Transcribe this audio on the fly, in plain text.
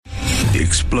The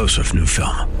explosive new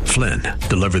film, Flynn,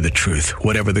 deliver the truth,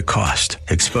 whatever the cost,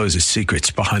 exposes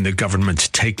secrets behind the government's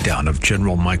takedown of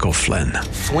General Michael Flynn.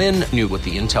 Flynn knew what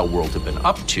the intel world had been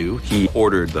up to. He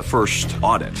ordered the first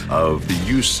audit of the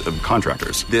use of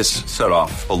contractors. This set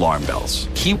off alarm bells.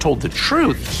 He told the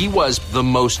truth. He was the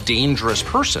most dangerous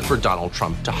person for Donald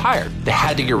Trump to hire. They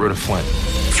had to get rid of Flynn.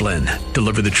 Flynn,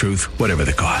 deliver the truth, whatever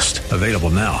the cost. Available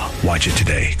now. Watch it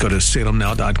today. Go to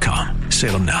salemnow.com.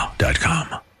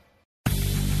 salemnow.com.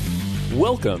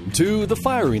 Welcome to The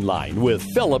Firing Line with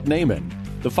Philip Naiman.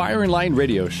 The Firing Line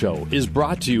radio show is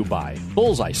brought to you by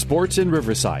Bullseye Sports in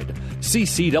Riverside,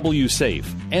 CCW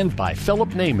Safe, and by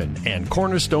Philip Naiman and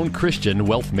Cornerstone Christian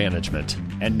Wealth Management.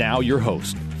 And now your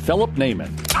host, Philip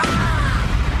Naiman.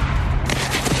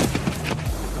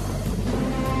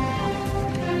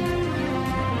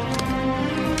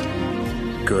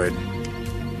 Good,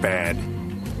 bad,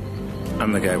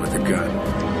 I'm the guy with the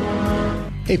gun.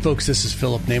 Hey folks, this is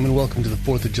Philip Naiman. Welcome to the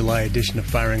 4th of July edition of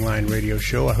Firing Line Radio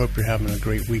Show. I hope you're having a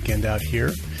great weekend out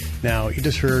here. Now, you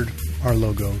just heard our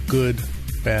logo, good,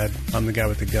 bad, I'm the guy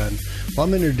with the gun. Well, I'm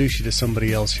going to introduce you to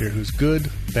somebody else here who's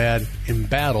good, bad,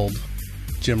 embattled,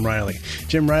 Jim Riley.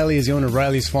 Jim Riley is the owner of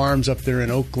Riley's Farms up there in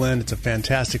Oak Glen. It's a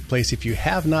fantastic place. If you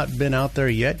have not been out there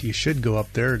yet, you should go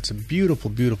up there. It's a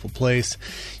beautiful, beautiful place.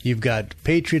 You've got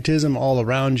patriotism all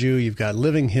around you. You've got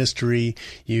living history.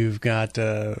 You've got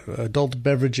adult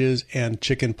beverages and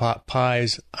chicken pot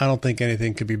pies. I don't think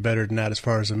anything could be better than that as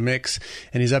far as a mix.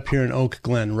 And he's up here in Oak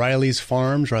Glen. Riley's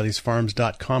Farms,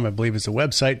 Riley'sFarms.com, I believe is the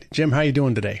website. Jim, how are you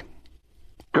doing today?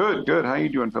 Good. How you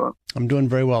doing, Philip? I'm doing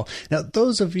very well. Now,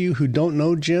 those of you who don't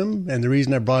know Jim, and the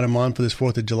reason I brought him on for this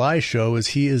 4th of July show is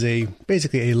he is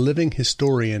basically a living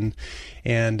historian.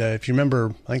 And if you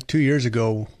remember, like 2 years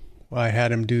ago, I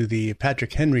had him do the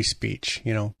Patrick Henry speech,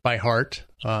 by heart,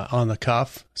 on the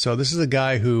cuff. So this is a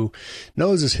guy who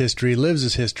knows his history, lives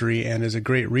his history, and is a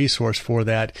great resource for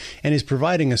that. And is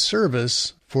providing a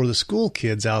service for the school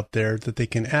kids out there that they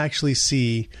can actually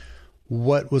see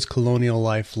what was colonial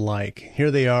life like.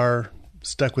 Here they are,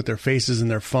 stuck with their faces in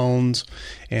their phones,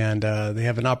 and they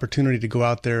have an opportunity to go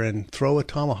out there and throw a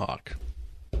tomahawk.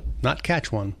 Not catch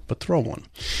one, but throw one.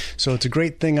 So it's a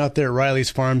great thing out there at Riley's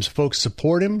Farms. Folks,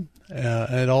 support him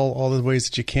at all the ways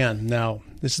that you can. Now,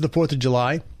 this is the 4th of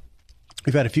July.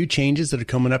 We've had a few changes that are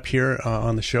coming up here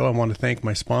on the show. I want to thank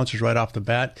my sponsors right off the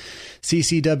bat.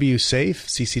 CCW Safe.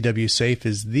 CCW Safe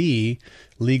is the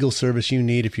legal service you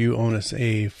need if you own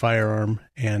a firearm,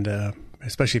 and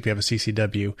especially if you have a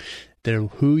CCW. They're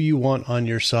who you want on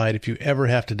your side if you ever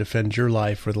have to defend your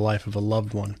life or the life of a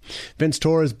loved one. Vince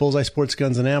Torres, Bullseye Sports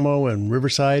Guns and Ammo in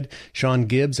Riverside. Sean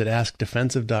Gibbs at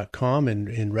AskDefensive.com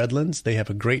in Redlands. They have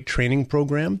a great training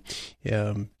program.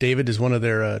 David is one of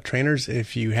their trainers.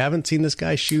 If you haven't seen this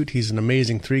guy shoot, he's an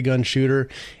amazing 3-gun shooter,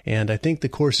 and I think the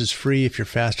course is free if you're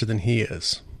faster than he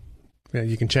is.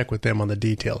 You can check with them on the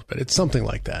details, but it's something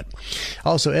like that.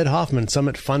 Also, Ed Hoffman,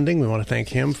 Summit Funding. We want to thank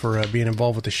him for being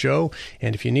involved with the show.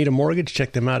 And if you need a mortgage,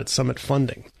 check them out at Summit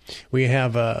Funding. We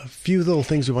have a few little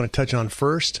things we want to touch on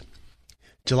first.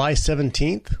 July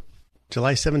 17th,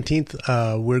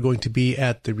 we're going to be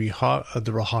at the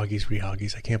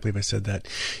Rahagis. I can't believe I said that.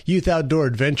 Youth Outdoor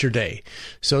Adventure Day.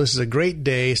 So this is a great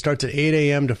day. Starts at 8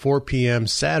 a.m. to 4 p.m.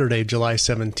 Saturday, July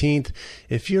 17th.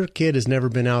 If your kid has never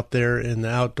been out there in the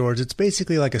outdoors, it's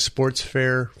basically like a sports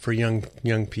fair for young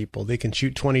people. They can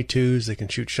shoot .22s, they can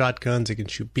shoot shotguns, they can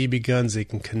shoot BB guns, they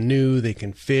can canoe, they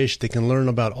can fish, they can learn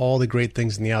about all the great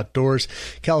things in the outdoors.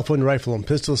 California Rifle and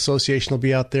Pistol Association will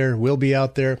be out there. We'll be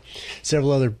out there.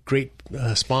 Several other great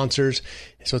sponsors.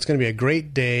 So it's going to be a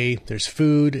great day. There's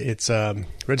food. It's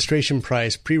registration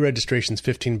price. Pre-registration is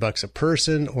 $15 a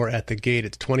person, or at the gate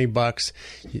it's $20.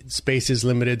 Space is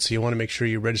limited, so you want to make sure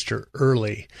you register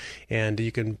early. And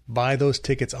you can buy those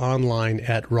tickets online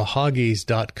at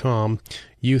rahagis.com,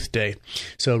 Youth Day.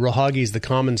 So Rahagis, the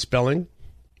common spelling,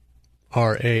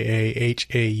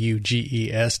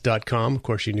 RAAHAUGES.com. Of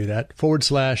course, you knew that.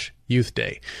 /Youth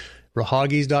Day.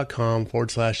 Rahagis.com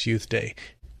 /Youth Day.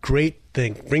 Great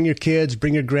thing. Bring your kids,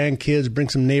 bring your grandkids, bring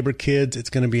some neighbor kids. It's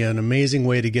going to be an amazing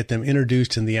way to get them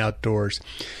introduced in the outdoors.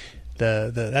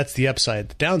 That's the upside.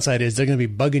 The downside is they're going to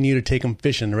be bugging you to take them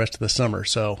fishing the rest of the summer.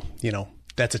 So,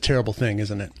 that's a terrible thing,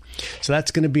 isn't it? So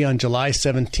that's going to be on July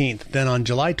 17th. Then on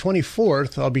July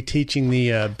 24th, I'll be teaching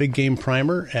the Big Game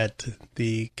Primer at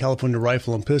the California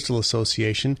Rifle and Pistol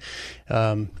Association.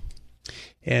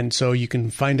 And so you can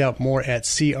find out more at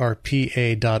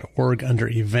crpa.org under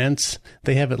events.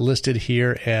 They have it listed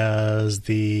here as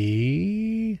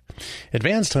the free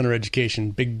advanced hunter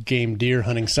education, big game deer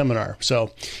hunting seminar.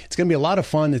 So it's going to be a lot of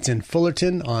fun. It's in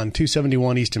Fullerton on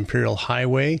 271 East Imperial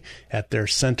Highway at their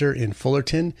center in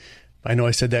Fullerton. I know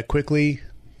I said that quickly.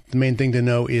 The main thing to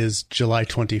know is July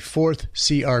 24th,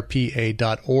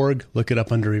 crpa.org. Look it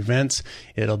up under events.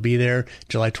 It'll be there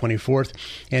July 24th.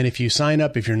 And if you sign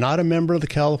up, if you're not a member of the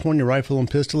California Rifle and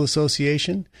Pistol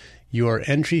Association, your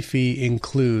entry fee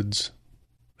includes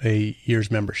a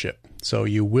year's membership. So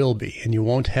you will be, and you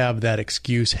won't have that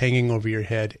excuse hanging over your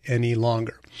head any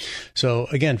longer. So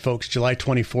again, folks, July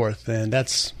 24th, and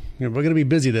that's, we're going to be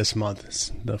busy this month.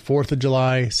 It's the 4th of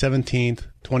July, 17th,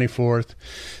 24th,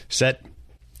 set,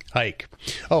 hike.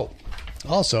 Oh,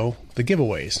 also the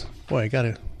giveaways. Boy,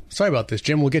 sorry about this,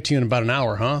 Jim. We'll get to you in about an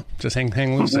hour, huh? Just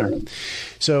hang loose there.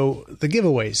 So the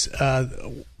giveaways.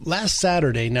 Last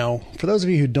Saturday, now, for those of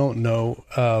you who don't know,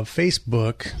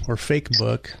 Facebook or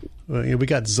Fakebook, we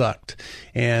got zucked,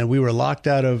 and we were locked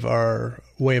out of our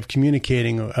way of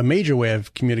communicating, a major way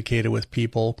of communicating with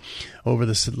people over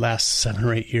the last 7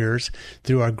 or 8 years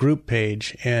through our group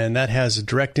page. And that has a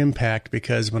direct impact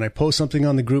because when I post something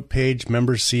on the group page,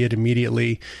 members see it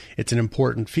immediately. It's an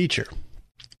important feature.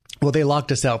 Well, they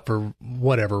locked us out for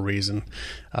whatever reason,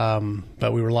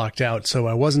 but we were locked out. So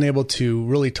I wasn't able to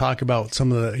really talk about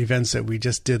some of the events that we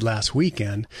just did last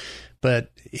weekend.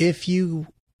 But if you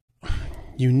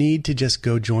need to just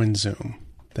go join Zoom.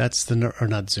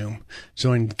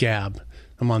 Join Gab.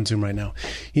 I'm on Zoom right now.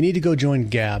 You need to go join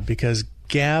Gab because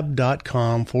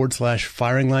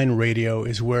gab.com/Firing Line Radio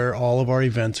is where all of our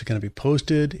events are going to be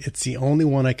posted. It's the only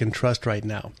one I can trust right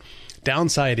now.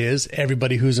 Downside is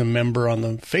everybody who's a member on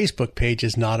the Facebook page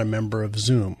is not a member of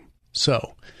Zoom.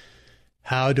 So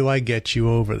how do I get you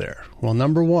over there? Well,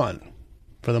 number one,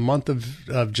 for the month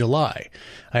of July,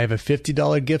 I have a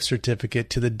 $50 gift certificate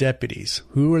to the deputies.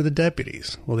 Who are the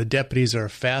deputies? Well, the deputies are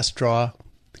Fast Draw,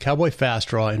 Cowboy Fast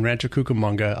Draw in Rancho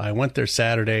Cucamonga. I went there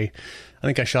Saturday. I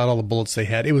think I shot all the bullets they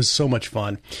had. It was so much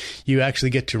fun. You actually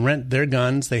get to rent their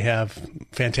guns. They have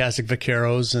fantastic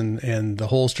vaqueros and the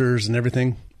holsters and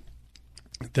everything.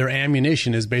 Their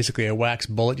ammunition is basically a wax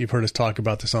bullet. You've heard us talk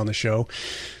about this on the show.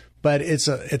 But it's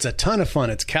a ton of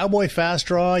fun. It's Cowboy Fast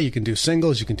Draw. You can do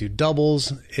singles. You can do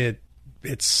doubles.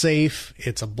 It's safe.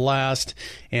 It's a blast.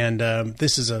 And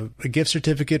this is a gift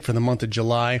certificate for the month of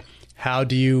July. How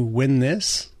do you win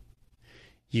this?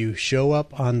 You show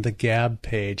up on the Gab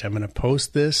page. I'm going to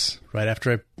post this right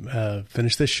after I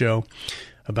finish this show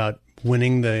about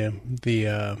winning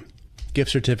the gift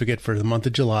certificate for the month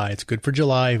of July. It's good for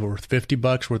July. Worth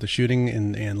 $50 worth of shooting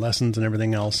and lessons and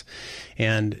everything else.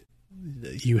 And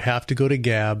you have to go to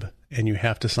Gab and you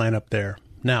have to sign up there.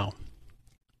 Now,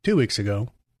 2 weeks ago,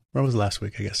 or was it last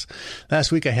week, I guess?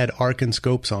 Last week I had Arken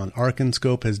Scopes on. Arken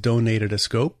Scope has donated a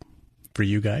scope for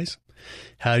you guys.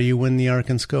 How do you win the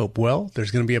Arken Scope? Well,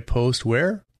 there's going to be a post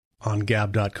where? On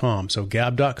gab.com. So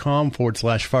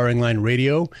gab.com/Firing Line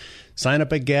Radio. Sign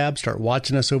up at Gab. Start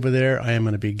watching us over there. I am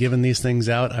going to be giving these things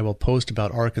out. I will post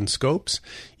about Arken Scopes.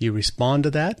 You respond to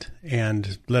that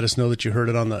and let us know that you heard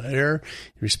it on the air.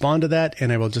 You respond to that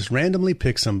and I will just randomly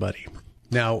pick somebody.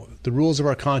 Now, the rules of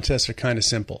our contest are kind of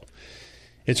simple.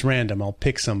 It's random. I'll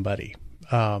pick somebody.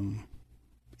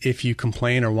 If you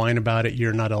complain or whine about it,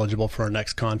 you're not eligible for our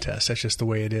next contest. That's just the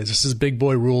way it is. This is big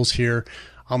boy rules here.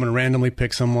 I'm going to randomly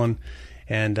pick someone,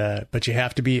 but you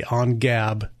have to be on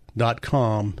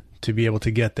gab.com to be able to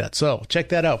get that. So check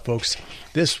that out, folks.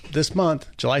 This month,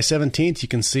 July 17th, you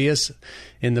can see us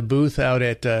in the booth out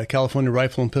at California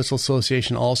Rifle and Pistol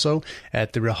Association, also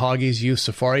at the Rahagis Youth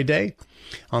Safari Day.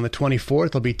 On the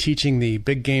 24th, I'll be teaching the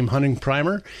Big Game Hunting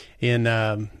Primer in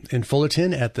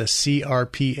Fullerton at the crpa.org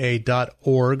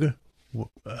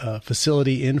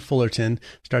facility in Fullerton.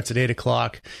 Starts at 8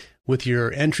 o'clock. With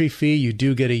your entry fee, you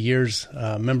do get a year's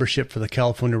membership for the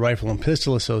California Rifle and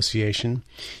Pistol Association.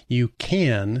 You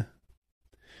can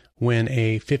win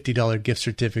a $50 gift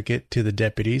certificate to the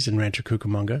deputies in Rancho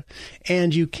Cucamonga.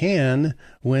 And you can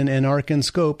win an Arken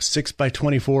Scope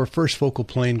 6x24 first focal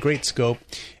plane, great scope.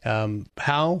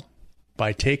 How?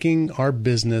 By taking our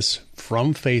business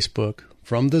from Facebook,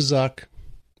 from the Zuck,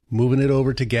 moving it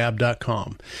over to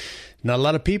gab.com. Not a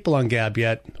lot of people on Gab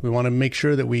yet. We want to make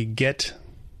sure that we're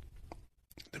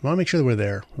there. We want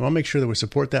to make sure that we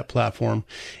support that platform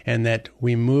and that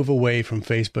we move away from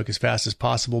Facebook as fast as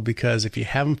possible, because if you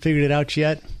haven't figured it out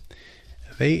yet,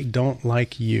 they don't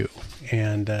like you,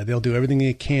 and they'll do everything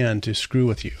they can to screw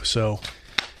with you. So,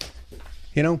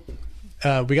 we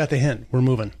got the hint. We're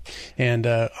moving, and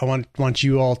I want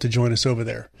you all to join us over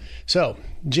there. So,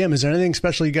 Jim, is there anything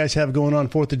special you guys have going on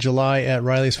 4th of July at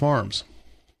Riley's Farms?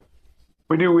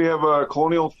 We do. We have a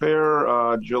Colonial Fair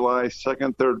July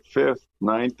 2nd, 3rd, 5th.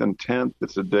 9th and 10th.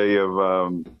 It's a day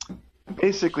of,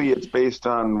 basically it's based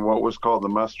on what was called the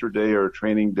muster day or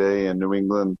training day in New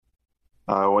England,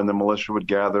 when the militia would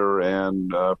gather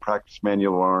and practice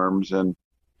manual arms. And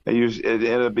it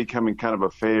ended up becoming kind of a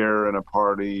fair and a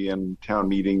party and town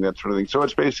meeting, that sort of thing. So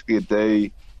it's basically a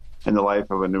day in the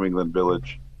life of a New England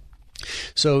village.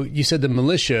 So you said the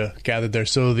militia gathered there.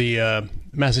 So the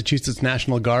Massachusetts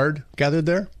National Guard gathered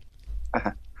there?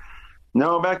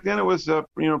 No, back then it was,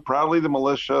 proudly the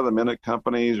militia, the minute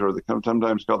companies, or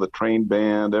sometimes called the trained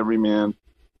band. Every man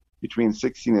between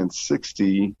 16 and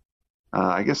 60.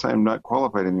 I guess I'm not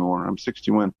qualified anymore. I'm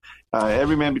 61.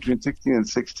 Every man between 16 and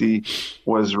 60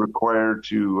 was required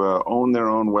to own their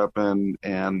own weapon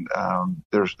and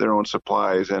their own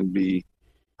supplies and be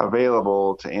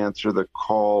available to answer the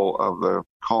call of the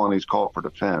colony's call for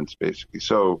defense, basically.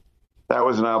 So that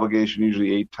was an obligation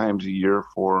usually 8 times a year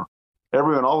for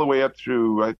everyone, all the way up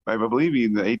through, I believe,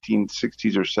 in the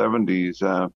 1860s or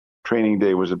 70s. Training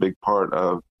day was a big part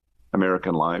of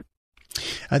American life.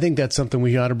 I think that's something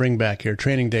we ought to bring back here.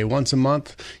 Training day once a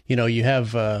month. You have,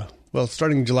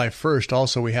 starting July 1st,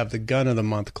 also we have the Gun of the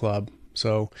Month Club.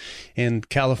 So in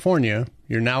California,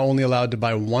 you're now only allowed to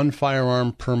buy 1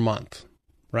 firearm per month,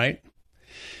 right?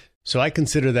 So I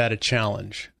consider that a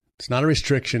challenge. It's not a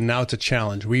restriction. Now it's a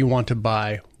challenge. We want to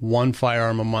buy 1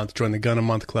 firearm a month. Join the Gun a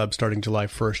Month Club starting July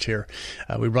 1st here.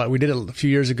 We did it a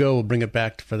few years ago. We'll bring it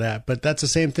back for that. But that's the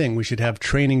same thing. We should have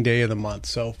Training Day of the month.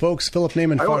 So, folks, Philip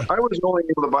Naiman. I was only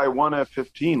able to buy 1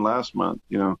 F-15 last month.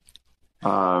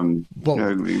 Biden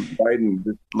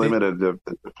just limited the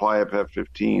supply of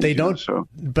F-15s. They don't,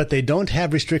 but they don't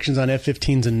have restrictions on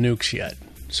F-15s and nukes yet.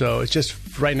 So it's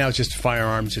just right now. It's just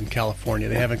firearms in California.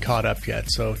 They haven't caught up yet.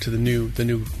 So to the new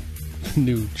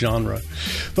genre.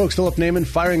 Folks, Philip Naiman,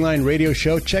 Firing Line Radio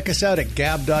Show. Check us out at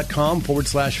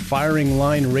gab.com/Firing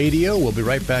Line Radio. We'll be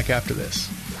right back after this.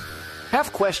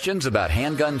 Have questions about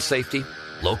handgun safety,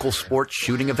 local sports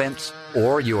shooting events,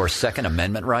 or your Second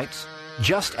Amendment rights?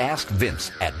 Just ask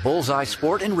Vince at Bullseye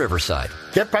Sport in Riverside.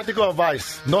 Get practical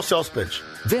advice, no sales pitch.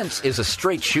 Vince is a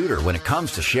straight shooter when it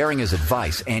comes to sharing his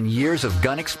advice and years of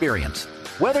gun experience.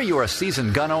 Whether you're a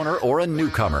seasoned gun owner or a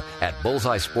newcomer, at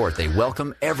Bullseye Sport, they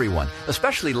welcome everyone,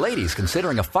 especially ladies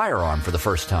considering a firearm for the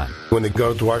first time. When they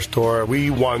go to our store, we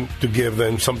want to give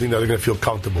them something that they're going to feel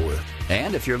comfortable with.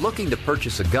 And if you're looking to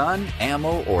purchase a gun,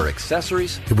 ammo, or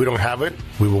accessories, if we don't have it,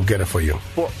 we will get it for you.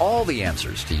 For all the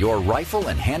answers to your rifle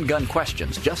and handgun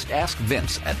questions, just ask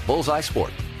Vince at Bullseye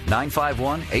Sport.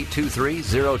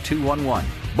 951-823-0211.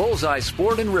 Bullseye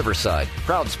Sport in Riverside,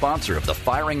 proud sponsor of the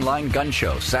Firing Line Gun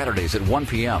Show, Saturdays at 1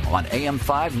 p.m. on AM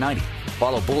 590.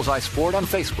 Follow Bullseye Sport on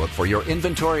Facebook for your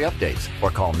inventory updates or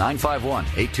call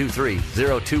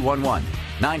 951-823-0211.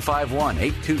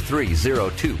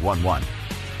 951-823-0211.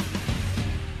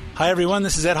 Hi, everyone.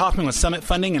 This is Ed Hoffman with Summit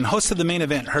Funding and host of The Main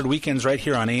Event, heard weekends right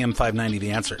here on AM 590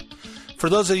 The Answer. For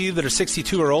those of you that are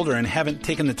 62 or older and haven't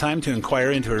taken the time to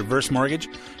inquire into a reverse mortgage,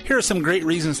 here are some great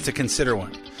reasons to consider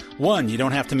one. 1, you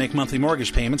don't have to make monthly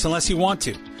mortgage payments unless you want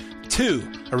to. 2,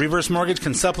 a reverse mortgage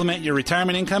can supplement your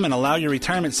retirement income and allow your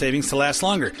retirement savings to last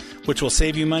longer, which will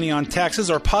save you money on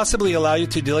taxes or possibly allow you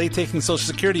to delay taking Social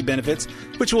Security benefits,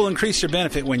 which will increase your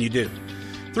benefit when you do.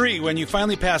 3, when you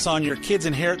finally pass on, your kids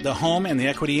inherit the home and the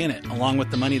equity in it, along with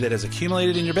the money that has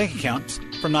accumulated in your bank accounts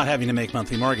from not having to make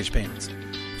monthly mortgage payments.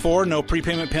 4, no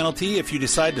prepayment penalty if you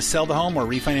decide to sell the home or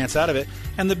refinance out of it.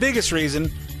 And the biggest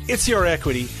reason, it's your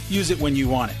equity. Use it when you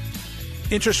want it.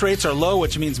 Interest rates are low,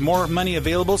 which means more money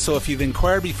available, so if you've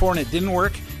inquired before and it didn't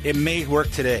work, it may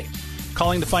work today.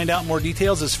 Calling to find out more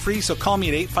details is free, so call me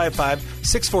at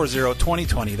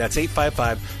 855-640-2020. That's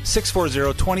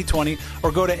 855-640-2020,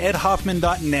 or go to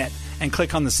edhoffman.net and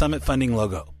click on the Summit Funding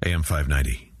logo. AM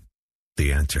 590,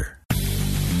 The Answer.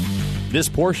 This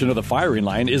portion of the Firing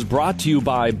Line is brought to you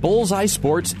by Bullseye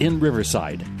Sports in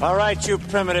Riverside. All right, you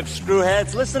primitive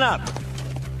screwheads, listen up.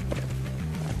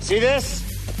 See this?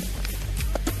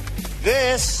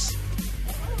 This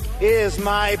is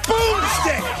my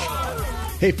boomstick.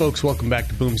 Hey, folks, welcome back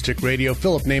to Boomstick Radio.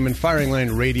 Philip Naiman,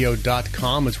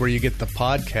 FiringLineRadio.com is where you get the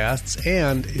podcasts.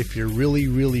 And if you're really,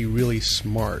 really, really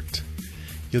smart,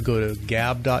 you'll go to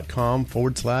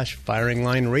gab.com/Firing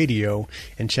Line Radio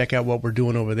and check out what we're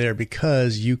doing over there,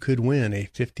 because you could win a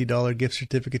 $50 gift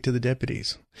certificate to the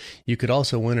deputies. You could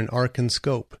also win an Arken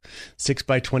scope,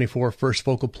 6x24 first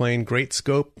focal plane, great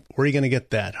scope. Where are you going to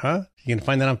get that, huh? You can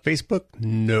find that on Facebook?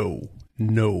 No.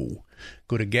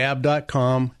 go to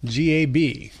gab.com,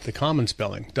 G-A-B, the common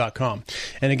spelling.com.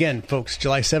 And again, folks,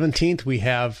 July 17th, we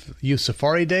have Youth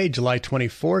Safari Day. July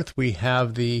 24th, we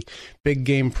have the Big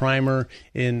Game Primer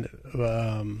in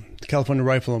California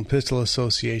Rifle and Pistol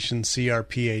Association,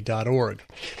 CRPA.org.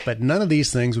 But none of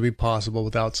these things would be possible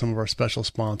without some of our special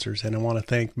sponsors. And I want to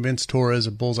thank Vince Torres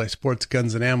of Bullseye Sports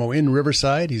Guns and Ammo in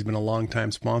Riverside. He's been a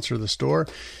longtime sponsor of the store.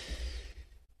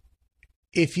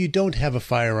 If you don't have a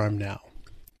firearm now,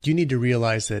 you need to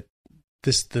realize that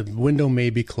the window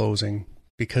may be closing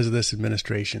because of this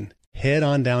administration. Head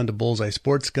on down to Bullseye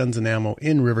Sports Guns and Ammo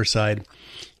in Riverside.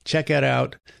 Check it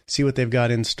out. See what they've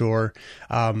got in store.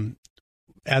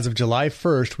 As of July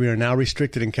 1st, we are now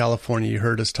restricted in California. You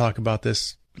heard us talk about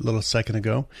this a little second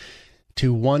ago,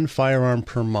 to 1 firearm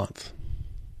per month.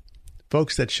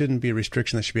 Folks, that shouldn't be a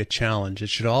restriction. That should be a challenge. It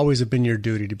should always have been your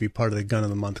duty to be part of the Gun of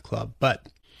the Month Club. But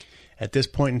at this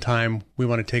point in time, we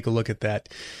want to take a look at that.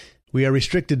 We are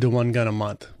restricted to 1 gun a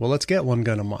month. Well, let's get 1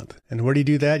 gun a month. And where do you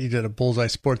do that? You do it at Bullseye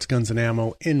Sports Guns and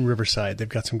Ammo in Riverside. They've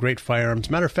got some great firearms.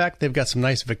 Matter of fact, they've got some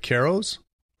nice Vaqueros,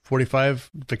 45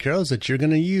 Vaqueros that you're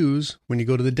going to use when you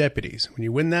go to the deputies. When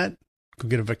you win that, go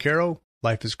get a Vaquero.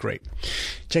 Life is great.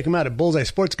 Check them out at Bullseye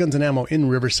Sports Guns and Ammo in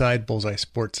Riverside,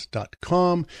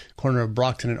 bullseyesports.com, corner of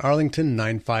Brockton and Arlington,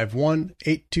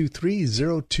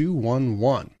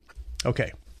 951-823-0211.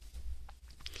 Okay.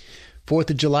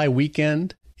 4th of July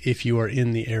weekend, if you are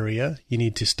in the area, you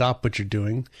need to stop what you're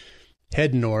doing,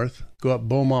 head north, go up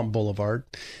Beaumont Boulevard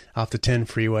off the 10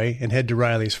 freeway, and head to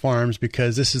Riley's Farms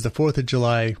because this is the 4th of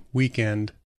July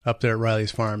weekend up there at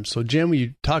Riley's Farms. So, Jim,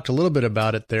 you talked a little bit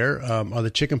about it there. Are the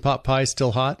chicken pot pies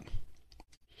still hot?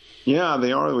 Yeah,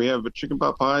 they are. We have chicken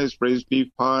pot pies, braised beef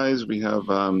pies. We have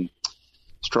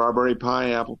strawberry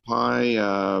pie, apple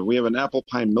pie. We have an apple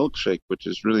pie milkshake, which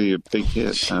is really a big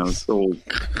hit. Sold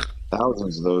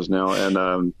thousands of those now.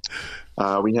 And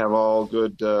we have all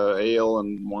good ale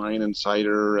and wine and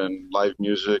cider and live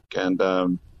music. And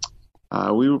for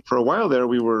a while there,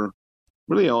 we were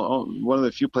really one of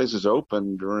the few places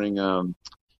open during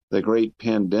the great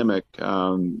pandemic.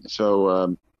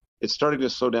 So it's starting to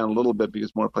slow down a little bit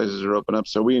because more places are open up.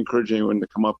 So we encourage anyone to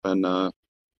come up and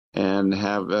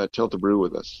have Tilt a Brew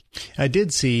with us. I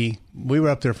did see, we were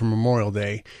up there for Memorial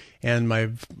Day, and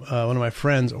one of my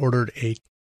friends ordered a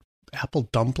apple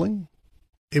dumpling.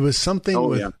 It was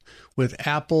something with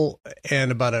apple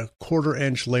and about a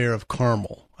 1/4-inch layer of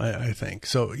caramel, I think.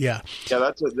 So, yeah.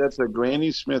 Yeah, that's a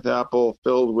Granny Smith apple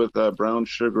filled with brown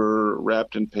sugar,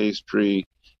 wrapped in pastry,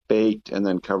 baked, and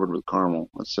then covered with caramel.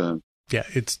 It's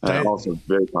also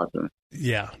very popular.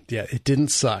 Yeah, it didn't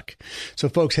suck. So,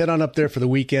 folks, head on up there for the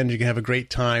weekend. You can have a great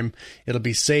time. It'll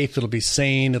be safe. It'll be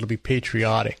sane. It'll be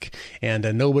patriotic. And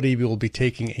nobody will be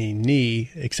taking a knee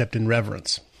except in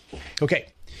reverence. Okay.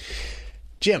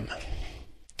 Jim,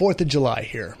 4th of July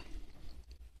here.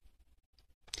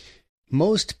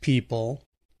 Most people,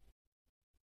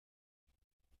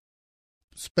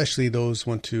 especially those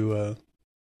who went to,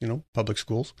 public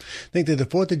schools, think that the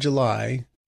 4th of July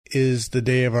is the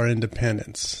day of our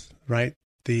independence, right?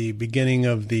 The beginning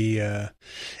of and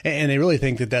they really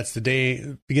think that that's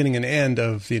the beginning and end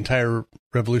of the entire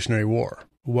Revolutionary War.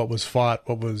 What was fought,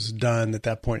 what was done at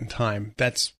that point in time.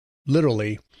 That's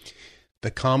literally the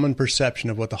common perception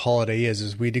of what the holiday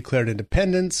is we declared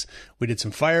independence, we did some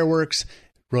fireworks,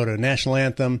 wrote a national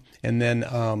anthem, and then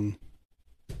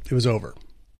it was over.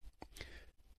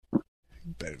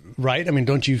 Right? I mean,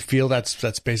 don't you feel that's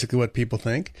basically what people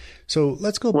think? So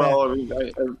let's go back. Well, I mean,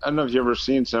 I don't know if you've ever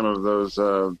seen some of those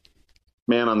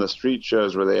man on the street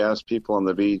shows where they ask people on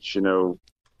the beach,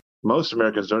 most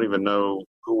Americans don't even know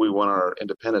who we won our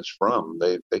independence from.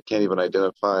 They can't even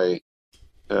identify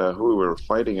who we were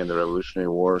fighting in the Revolutionary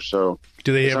War. So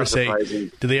do they ever say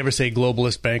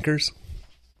globalist bankers?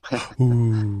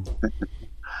 Ooh.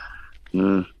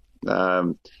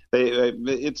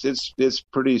 It's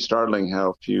pretty startling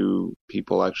how few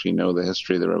people actually know the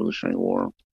history of the Revolutionary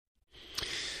War.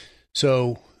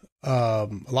 So a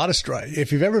lot of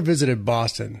if you've ever visited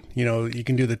Boston, you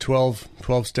can do the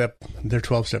 12-step. Their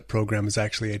 12-step program is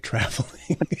actually a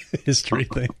traveling history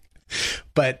thing,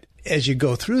 but as you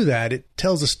go through that, it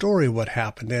tells a story of what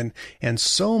happened. And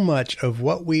so much of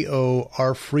what we owe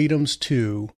our freedoms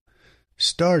to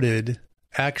started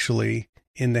actually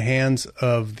in the hands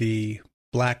of the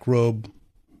Black Robe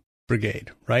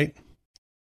Brigade, right?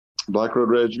 Black Robe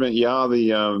Regiment. Yeah.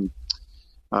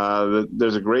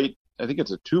 There's a great, I think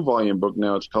it's a 2-volume book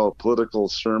now. It's called Political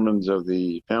Sermons of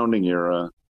the Founding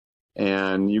Era.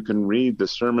 And you can read the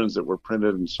sermons that were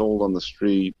printed and sold on the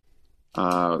street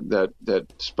that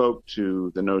spoke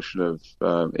to the notion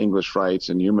of English rights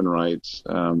and human rights.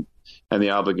 and the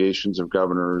obligations of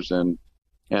governors and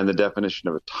the definition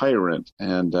of a tyrant.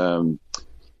 And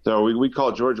so we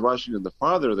call George Washington the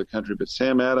father of the country, but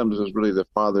Sam Adams was really the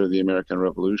father of the American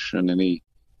Revolution, and he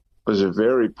was a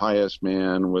very pious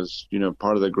man, was,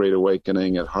 part of the Great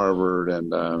Awakening at Harvard,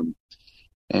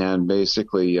 and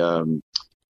basically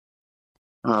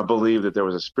believed that there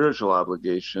was a spiritual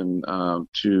obligation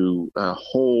to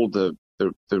hold the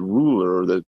ruler,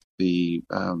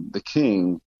 the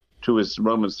king, to his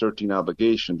Romans 13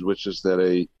 obligations, which is that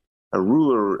a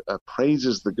ruler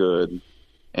praises the good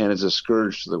and is a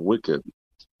scourge to the wicked.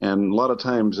 And a lot of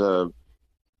times,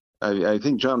 I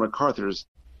think John MacArthur is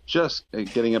just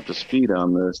getting up to speed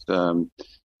on this.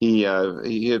 He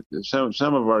had,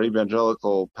 some of our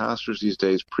evangelical pastors these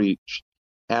days preach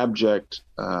abject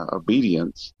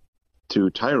obedience to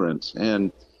tyrants,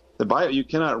 and the Bible, you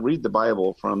cannot read the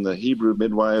Bible from the Hebrew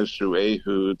midwives through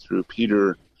Ehud through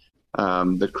Peter.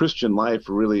 The Christian life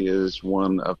really is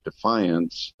one of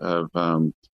defiance of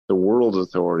the world's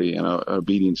authority and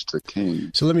obedience to the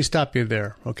king. So let me stop you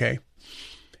there, okay?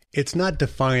 It's not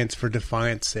defiance for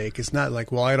defiance sake. It's not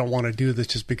like, well, I don't want to do this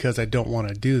just because I don't want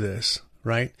to do this,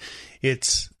 right?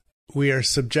 It's we are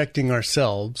subjecting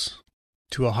ourselves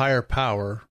to a higher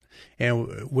power,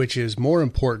 and which is more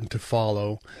important to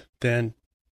follow than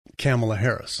Kamala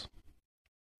Harris,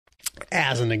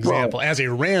 as an example, as a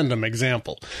random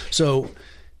example. So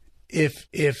if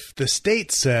the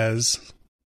state says,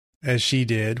 as she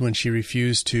did when she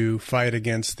refused to fight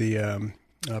against the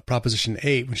Proposition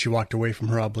 8, when she walked away from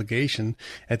her obligation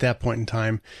at that point in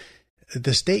time,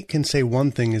 the state can say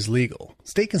one thing is legal. The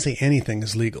state can say anything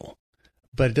is legal,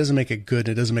 but it doesn't make it good.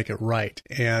 It doesn't make it right.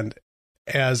 And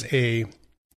as a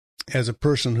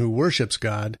person who worships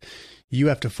God, you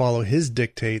have to follow his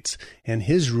dictates and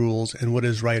his rules and what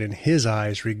is right in his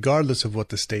eyes, regardless of what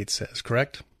the state says,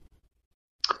 correct?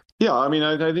 Yeah, I mean,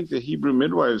 I think the Hebrew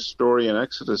midwives story in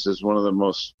Exodus is one of the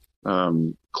most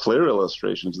clear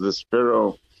illustrations. This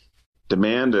Pharaoh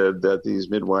demanded that these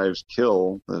midwives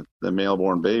kill the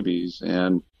male-born babies,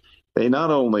 and they not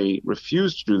only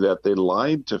refused to do that, they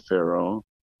lied to Pharaoh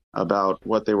about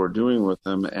what they were doing with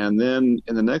them. And then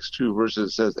in the next two verses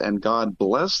it says, and God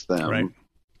blessed them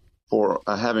for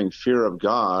having fear of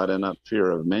God and not fear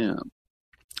of man.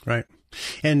 Right.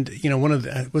 And, one of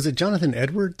the, was it Jonathan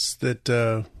Edwards that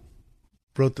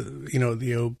wrote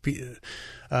the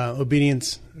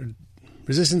obedience,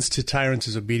 resistance to tyrants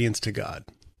is obedience to God.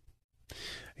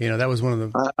 That was one of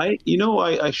the...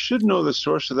 I should know the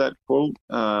source of that quote.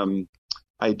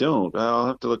 I don't. I'll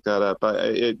have to look that up.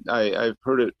 I've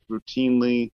heard it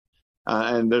routinely,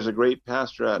 and there's a great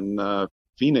pastor out in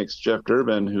Phoenix, Jeff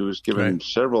Durbin, who's given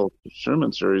several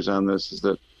sermon series on this. Is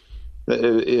that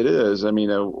it is? I mean,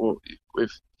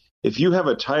 if you have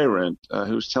a tyrant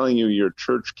who's telling you your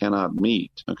church cannot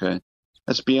meet, okay,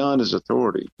 that's beyond his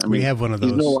authority. I mean, we have one of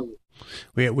those.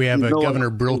 We have a Governor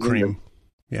Brillcream.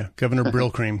 Yeah, Governor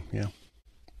Brillcream. Yeah.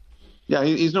 Yeah,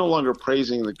 he's no longer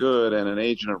praising the good and an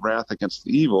agent of wrath against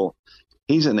the evil.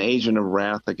 He's an agent of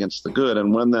wrath against the good,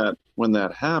 and when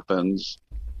that happens,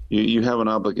 you have an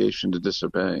obligation to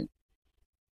disobey.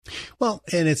 Well,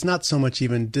 and it's not so much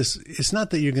even it's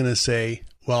not that you're going to say,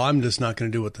 well, I'm just not going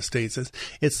to do what the state says.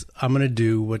 It's I'm going to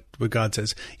do what God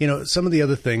says. Some of the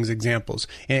other things, examples,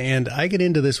 and I get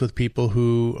into this with people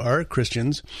who are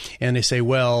Christians, and they say,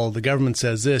 well, the government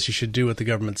says this, you should do what the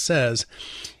government says.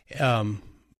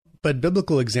 But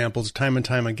biblical examples, time and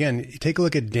time again, you take a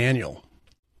look at Daniel,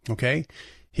 okay?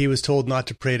 He was told not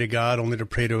to pray to God, only to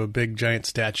pray to a big giant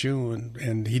statue,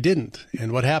 and he didn't.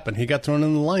 And what happened? He got thrown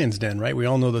in the lion's den, right? We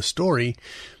all know the story,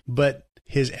 but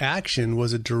his action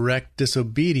was a direct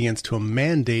disobedience to a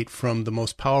mandate from the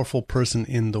most powerful person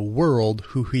in the world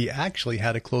who he actually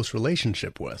had a close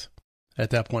relationship with at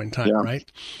that point in time,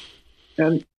 right?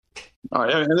 And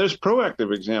there's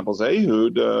proactive examples.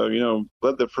 Ehud,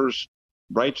 led the first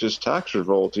righteous tax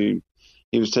revolt. He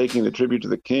was taking the tribute to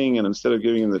the king, and instead of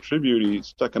giving him the tribute, he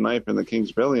stuck a knife in the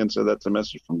king's belly and said, "That's a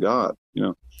message from God."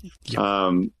 There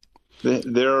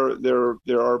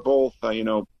are both,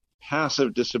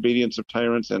 passive disobedience of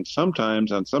tyrants, and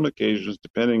sometimes, on some occasions,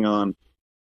 depending on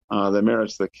the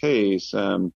merits of the case,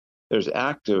 there's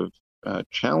active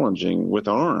challenging with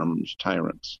arms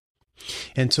tyrants.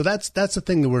 And so that's the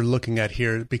thing that we're looking at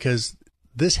here, because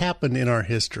this happened in our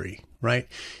history, right?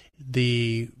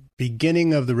 The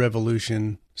beginning of the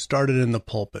revolution started in the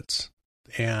pulpits,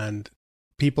 and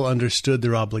people understood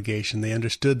their obligation. They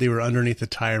understood they were underneath a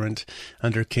tyrant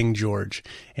under King George,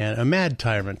 and a mad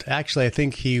tyrant. Actually, I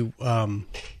think he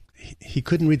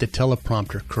couldn't read the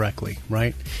teleprompter correctly,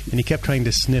 right? And he kept trying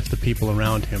to sniff the people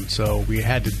around him. So we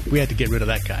had to get rid of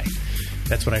that guy.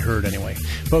 That's what I heard anyway.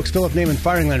 Folks, Philip Naiman,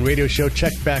 Firing Line Radio Show.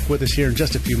 Check back with us here in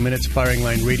just a few minutes.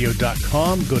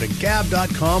 FiringLineRadio.com. Go to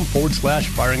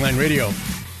gab.com/Firing Line Radio.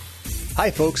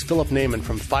 Hi, folks. Philip Naiman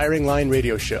from Firing Line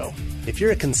Radio Show. If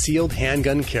you're a concealed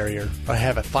handgun carrier or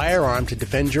have a firearm to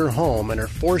defend your home and are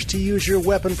forced to use your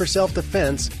weapon for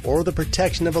self-defense or the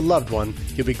protection of a loved one,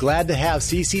 you'll be glad to have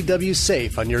CCW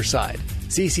Safe on your side.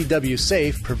 CCW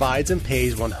Safe provides and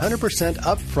pays 100%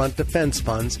 upfront defense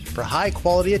funds for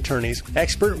high-quality attorneys,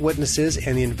 expert witnesses,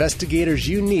 and the investigators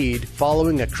you need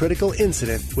following a critical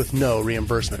incident with no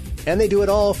reimbursement. And they do it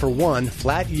all for one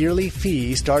flat yearly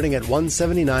fee starting at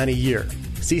 $179 a year.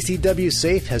 CCW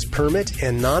Safe has permit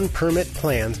and non-permit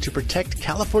plans to protect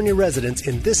California residents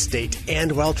in this state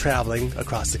and while traveling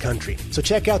across the country. So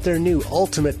check out their new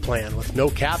Ultimate Plan with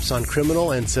no caps on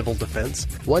criminal and civil defense,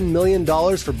 $1 million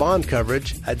for bond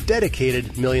coverage, a dedicated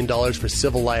 $1 million for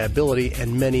civil liability,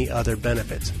 and many other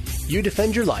benefits. You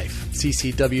defend your life.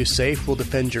 CCW Safe will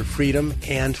defend your freedom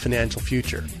and financial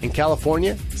future. In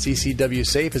California, CCW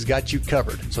Safe has got you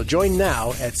covered. So join now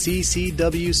at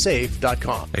ccwsafe.com.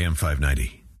 AM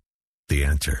 590, The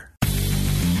Answer.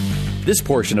 This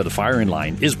portion of the Firing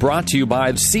Line is brought to you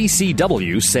by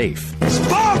CCW Safe.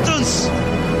 Spartans!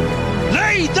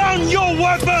 Lay down your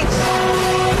weapons!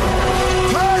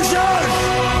 Persians!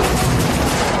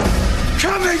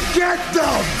 Come and get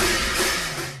them!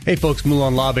 Hey folks,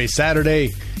 Moulin Labe Saturday.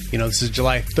 You know, this is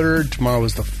July 3rd. Tomorrow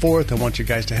is the 4th. I want you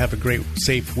guys to have a great,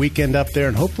 safe weekend up there.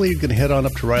 And hopefully you're going to head on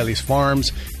up to Riley's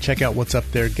Farms. Check out what's up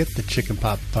there. Get the chicken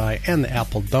pot pie and the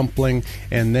apple dumpling.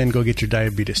 And then go get your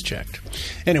diabetes checked.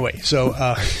 Anyway, so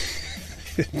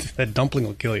that dumpling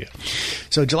will kill you.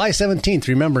 So July 17th,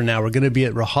 remember now, we're going to be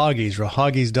at Rahagis.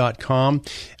 Rahagis.com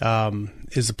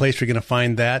is the place you're going to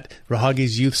find that.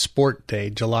 Rahagis Youth Sport Day,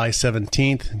 July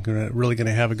 17th. Really going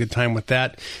to have a good time with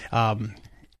that.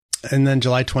 And then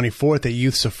July 24th at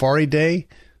Youth Safari Day.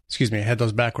 Excuse me, I had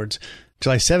those backwards.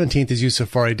 July 17th is Youth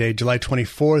Safari Day. July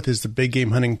 24th is the Big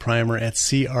Game Hunting Primer at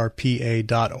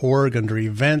crpa.org under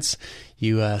events.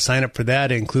 You sign up for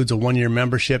that. It includes a one-year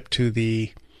membership to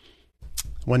the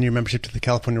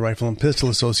California Rifle and Pistol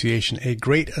Association, a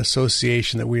great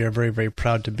association that we are very, very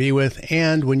proud to be with.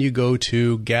 And when you go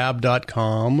to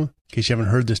gab.com, in case you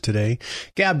haven't heard this today,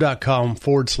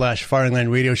 gab.com/Firing Line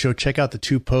Radio Show, check out the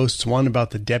two posts, one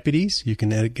about the deputies. You can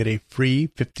get a free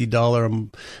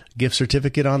 $50 gift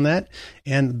certificate on that.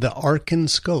 And the Arkin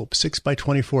Scope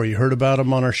 6x24. You heard about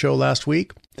them on our show last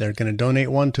week. They're going to donate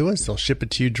one to us. They'll ship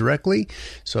it to you directly.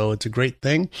 So it's a great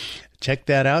thing. Check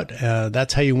that out.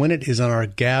 That's how you win it, is on our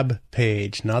Gab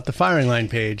page, not the Firing Line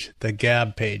page, the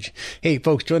Gab page. Hey,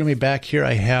 folks, joining me back here,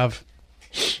 I have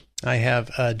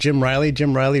Jim Riley.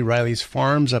 Jim Riley, Riley's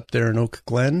Farms up there in Oak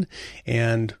Glen,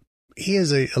 and he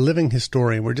is a living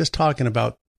historian. We're just talking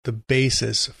about the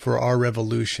basis for our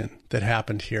revolution that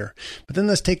happened here. But then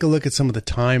let's take a look at some of the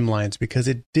timelines, because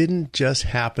it didn't just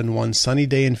happen one sunny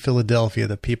day in Philadelphia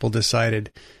that people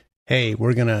decided, hey,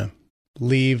 we're going to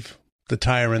leave the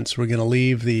tyrants, we're going to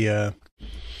leave the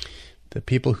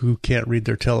people who can't read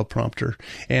their teleprompter,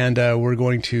 and we're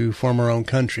going to form our own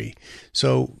country.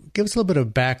 So give us a little bit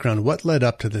of background. What led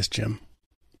up to this, Jim?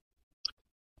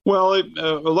 Well,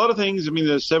 a lot of things. I mean,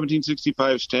 the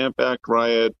 1765 Stamp Act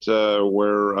riot,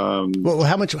 where well,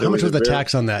 how much was the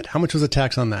tax on that? How much was the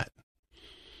tax on that?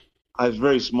 It was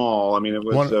very small. I mean, it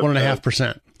was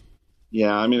 1.5%.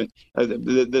 Yeah, I mean,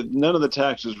 none of the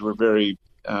taxes were very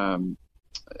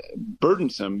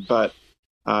burdensome, but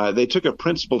they took a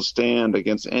principled stand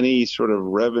against any sort of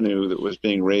revenue that was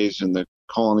being raised in the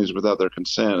colonies without their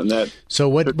consent. And that. So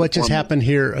what just happened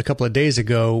here a couple of days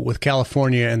ago with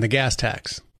California and the gas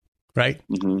tax, right?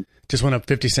 Mm-hmm. Just went up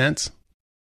 50 cents.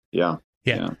 Yeah.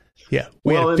 We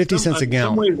had 50 cents a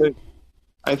gallon.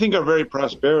 I think our very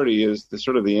prosperity is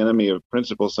the enemy of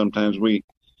principle. Sometimes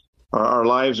our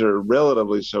lives are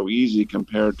relatively so easy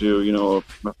compared to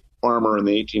a farmer in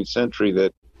the 18th century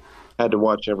that had to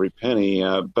watch every penny.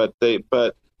 But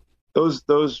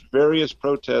those various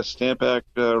protests, Stamp Act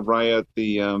riot,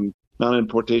 the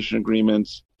non-importation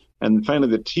agreements, and finally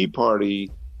the Tea Party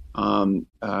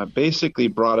basically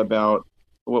brought about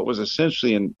what was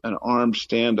essentially an armed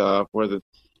standoff where the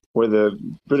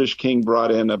British king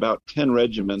brought in about 10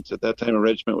 regiments. At that time, a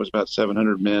regiment was about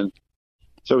 700 men.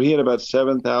 So he had about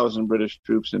 7,000 British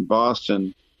troops in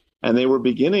Boston. And they were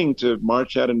beginning to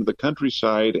march out into the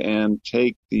countryside and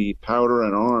take the powder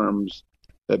and arms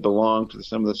that belonged to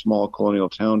some of the small colonial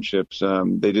townships.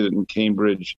 They did it in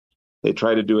Cambridge. They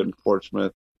tried to do it in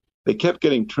Portsmouth. They kept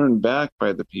getting turned back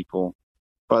by the people.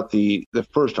 But the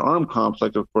first armed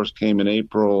conflict, of course, came in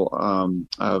April of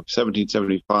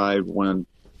 1775 when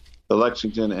the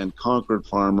Lexington and Concord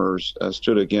farmers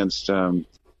stood against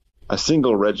a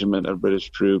single regiment of British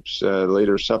troops,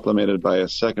 later supplemented by a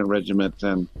second regiment,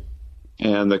 and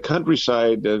the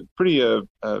countryside, a pretty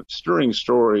stirring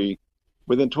story.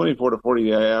 Within 24 to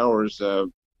 48 hours,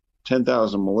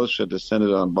 10,000 militia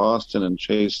descended on Boston and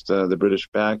chased the British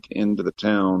back into the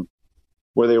town,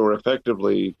 where they were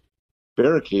effectively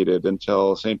barricaded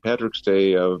until St. Patrick's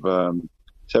Day of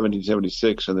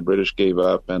 1776, and the British gave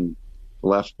up and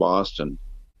left Boston.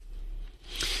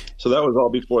 So that was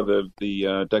all before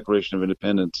the Declaration of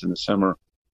Independence in the summer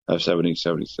of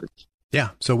 1776. Yeah,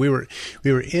 so we were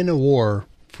in a war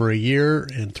for a year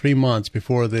and 3 months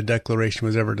before the Declaration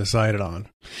was ever decided on.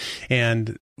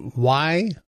 And why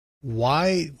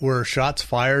were shots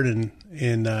fired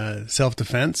in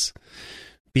self-defense?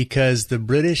 Because the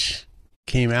British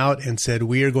came out and said,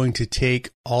 we are going to take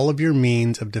all of your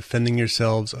means of defending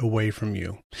yourselves away from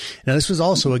you. Now, this was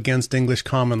also against English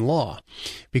common law,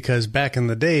 because back in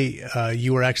the day,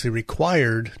 you were actually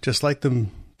required, just like the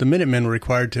Minutemen were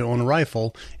required to own a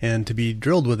rifle and to be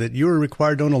drilled with it, you were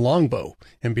required to own a longbow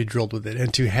and be drilled with it.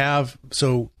 And to have,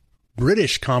 so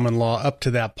British common law up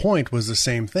to that point was the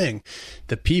same thing.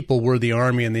 The people were the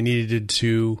army and they needed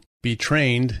to be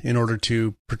trained in order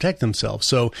to protect themselves.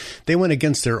 So they went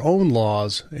against their own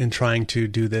laws in trying to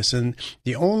do this. And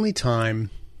the only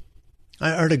time, I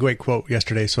heard a great quote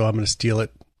yesterday, so I'm going to steal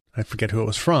it. I forget who it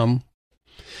was from,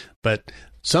 but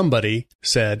somebody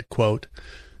said, quote,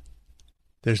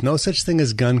 "There's no such thing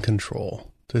as gun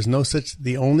control.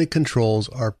 The only controls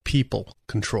are people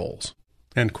controls,"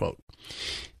 end quote.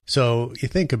 So you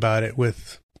think about it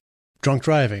with drunk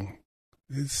driving.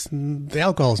 The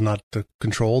alcohol is not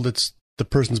controlled. It's the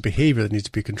person's behavior that needs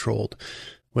to be controlled.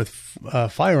 With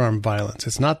firearm violence,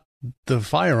 it's not the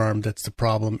firearm that's the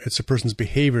problem. It's the person's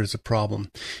behavior is the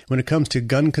problem. When it comes to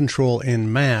gun control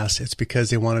in mass, it's because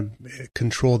they want to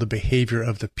control the behavior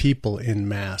of the people in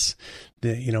mass.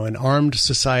 An armed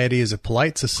society is a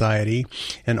polite society.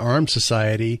 An armed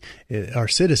society are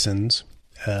citizens.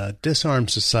 Disarmed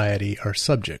society are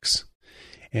subjects.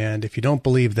 And if you don't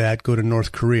believe that, go to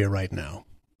North Korea right now.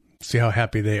 See how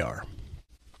happy they are.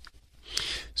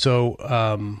 So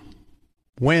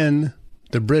when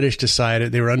the British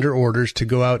decided, they were under orders to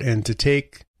go out and to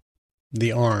take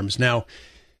the arms. Now,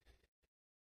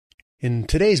 in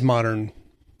today's modern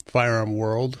firearm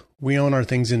world, we own our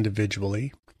things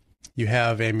individually. You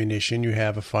have ammunition, you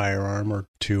have a firearm or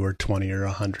 2 or 20 or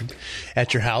 100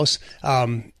 at your house,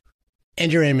 and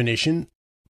your ammunition.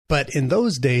 But in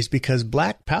those days, because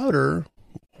black powder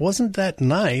wasn't that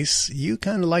nice, you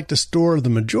kind of like to store the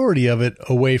majority of it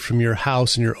away from your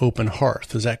house and your open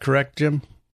hearth. Is that correct, Jim?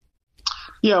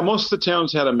 Yeah, most of the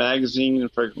towns had a magazine. In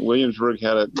fact, Williamsburg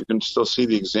had you can still see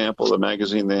the example of the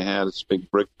magazine they had. It's a big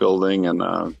brick building. And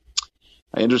an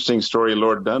interesting story,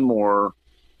 Lord Dunmore,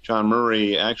 John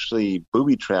Murray, actually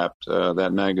booby-trapped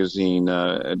that magazine,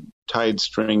 tied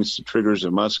strings to triggers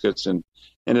of muskets, and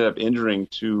ended up injuring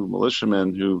 2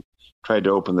 militiamen who tried to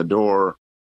open the door.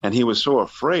 And he was so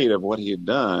afraid of what he had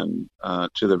done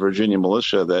to the Virginia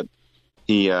militia that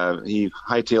he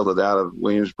hightailed it out of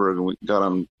Williamsburg and got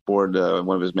on board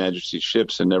one of His Majesty's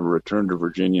ships and never returned to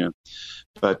Virginia.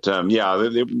 But a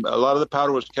lot of the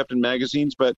powder was kept in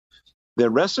magazines, but the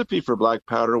recipe for black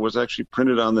powder was actually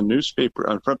printed on the newspaper,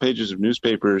 on front pages of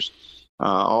newspapers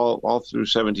all through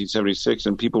 1776,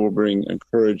 and people were being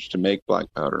encouraged to make black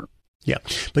powder. Yeah,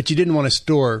 but you didn't want to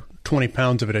store 20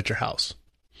 pounds of it at your house.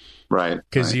 Right.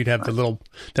 Because you'd have that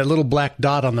little black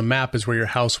dot on the map is where your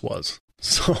house was.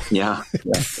 So yeah.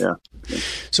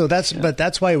 So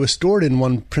that's why it was stored in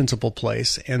one principal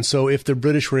place. And so if the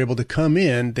British were able to come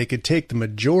in, they could take the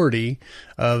majority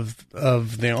of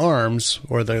the arms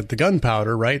or the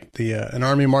gunpowder, right? An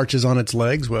army marches on its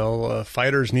legs. Well,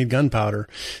 fighters need gunpowder,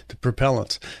 the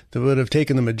propellants. They would have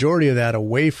taken the majority of that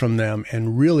away from them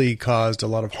and really caused a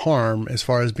lot of harm as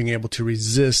far as being able to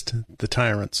resist the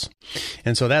tyrants.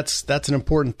 And so that's an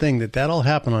important thing, that all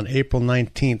happened on April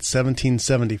 19th,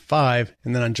 1775.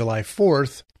 And then on July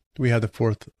 4th, we have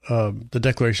the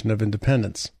Declaration of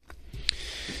Independence.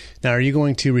 Now, are you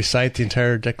going to recite the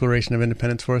entire Declaration of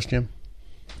Independence for us, Jim?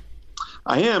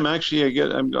 I am actually.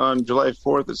 I'm on July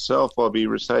 4th itself. I'll be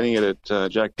reciting it at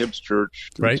Jack Hibbs Church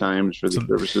 3 times for the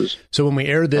services. So when we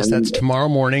air this, that's tomorrow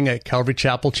morning at Calvary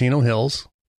Chapel, Chino Hills.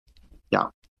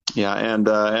 Yeah,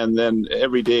 and then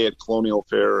every day at Colonial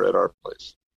Fair at our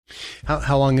place.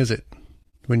 How long is it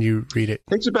when you read it?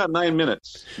 It takes about 9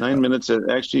 minutes. 9 minutes.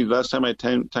 Actually, last time I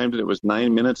timed it was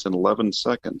 9 minutes and 11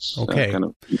 seconds. Okay. Kind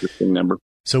of interesting number.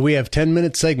 So we have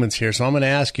 10-minute segments here. So I'm going to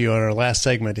ask you on our last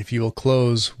segment if you will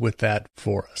close with that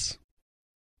for us.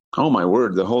 Oh, my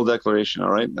word. The whole declaration.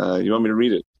 All right. You want me to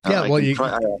read it? Yeah, well, you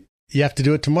have to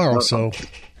do it tomorrow. So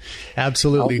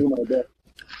absolutely. I'll do my best.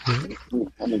 I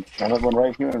have one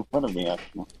right here in front of me,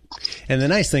 actually. And the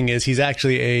nice thing is he's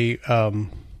actually a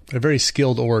very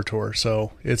skilled orator.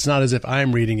 So it's not as if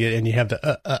I'm reading it and you have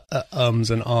the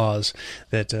ums and ahs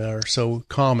that are so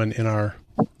common in our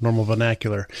normal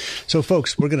vernacular. So,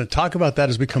 folks, we're going to talk about that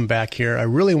as we come back here. I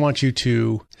really want you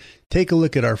to take a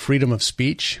look at our freedom of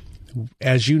speech.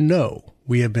 As you know,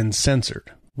 we have been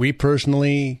censored. We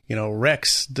personally,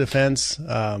 Rex Defense,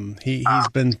 he's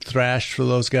been thrashed for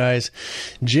those guys.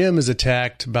 Jim is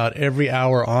attacked about every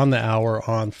hour on the hour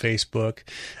on Facebook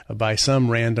by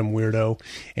some random weirdo,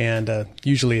 and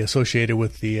usually associated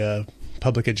with the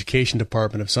public education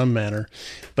department of some manner.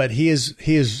 But he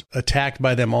is attacked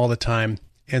by them all the time.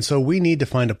 And so we need to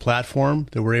find a platform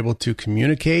that we're able to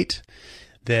communicate,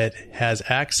 that has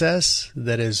access,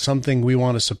 that is something we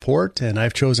want to support. And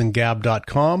I've chosen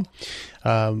Gab.com.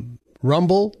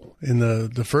 Rumble, in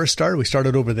the first start, we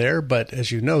started over there. But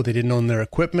as you know, they didn't own their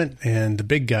equipment. And the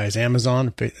big guys,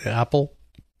 Amazon, Apple,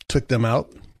 took them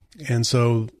out. And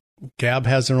so Gab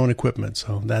has their own equipment.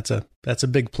 So that's a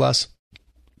big plus.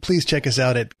 Please check us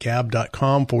out at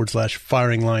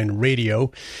gab.com/Firing Line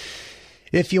Radio.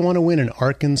 If you want to win an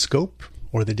Arkin scope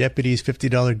or the deputy's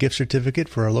 $50 gift certificate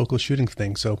for our local shooting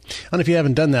thing. So I don't know if you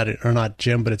haven't done that or not,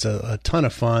 Jim, but it's a ton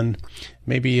of fun.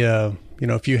 Maybe,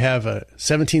 if you have a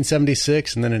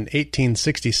 1776 and then an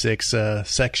 1866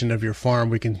 section of your farm,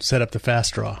 we can set up the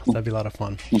fast draw. That'd be a lot of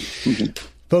fun.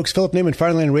 Folks, Philip Naiman,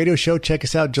 Firing Line Radio Show. Check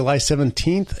us out July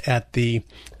 17th at the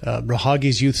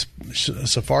Rahagi's Youth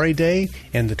Safari Day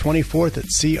and the 24th at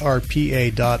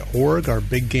crpa.org, our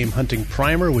big game hunting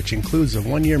primer, which includes a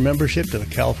 1-year membership to the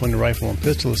California Rifle and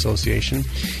Pistol Association.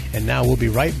 And now we'll be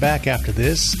right back after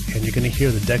this, and you're going to hear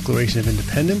the Declaration of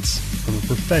Independence from a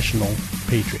professional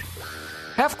patriot.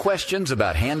 Have questions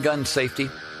about handgun safety,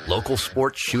 local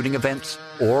sports shooting events,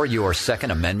 or your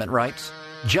Second Amendment rights?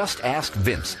 Just ask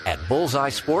Vince at Bullseye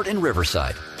Sport in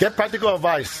Riverside. Get practical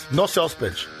advice, no sales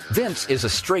pitch. Vince is a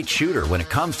straight shooter when it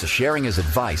comes to sharing his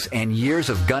advice and years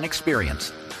of gun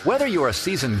experience. Whether you're a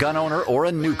seasoned gun owner or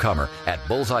a newcomer, at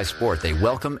Bullseye Sport they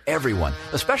welcome everyone,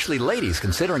 especially ladies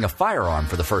considering a firearm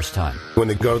for the first time. When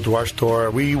they go to our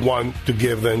store, we want to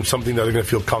give them something that they're going to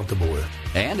feel comfortable with.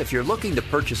 And if you're looking to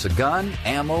purchase a gun,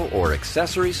 ammo, or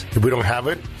accessories, if we don't have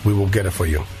it, we will get it for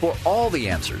you. For all the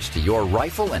answers to your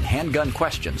rifle and handgun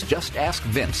questions, just ask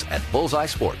Vince at Bullseye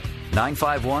Sport.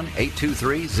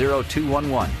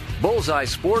 951-823-0211. Bullseye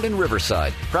Sport in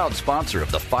Riverside, proud sponsor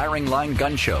of the Firing Line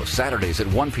Gun Show, Saturdays at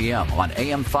 1 p.m. on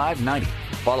AM 590.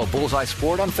 Follow Bullseye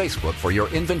Sport on Facebook for your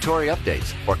inventory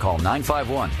updates or call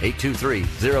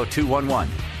 951-823-0211.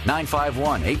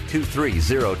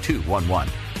 951-823-0211.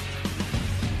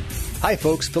 Hi,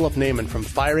 folks. Philip Naiman from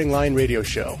Firing Line Radio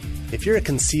Show. If you're a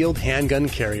concealed handgun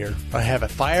carrier or have a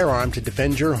firearm to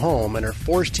defend your home and are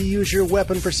forced to use your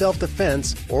weapon for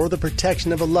self-defense or the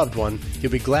protection of a loved one,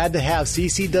 you'll be glad to have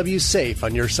CCW Safe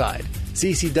on your side.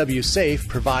 CCW Safe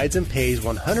provides and pays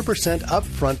 100%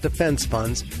 upfront defense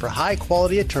funds for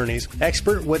high-quality attorneys,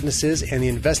 expert witnesses, and the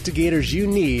investigators you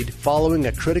need following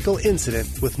a critical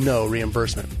incident with no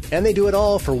reimbursement. And they do it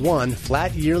all for one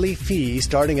flat yearly fee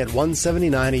starting at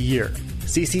 $179 a year.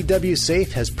 CCW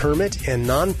Safe has permit and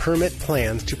non-permit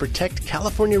plans to protect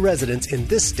California residents in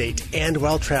this state and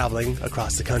while traveling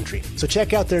across the country. So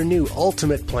check out their new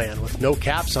Ultimate Plan with no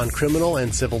caps on criminal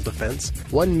and civil defense,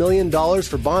 $1 million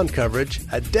for bond coverage,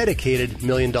 a dedicated $1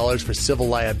 million for civil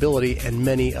liability, and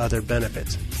many other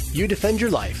benefits. You defend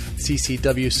your life.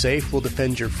 CCW Safe will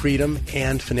defend your freedom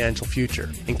and financial future.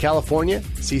 In California,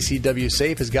 CCW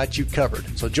Safe has got you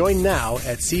covered. So join now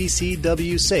at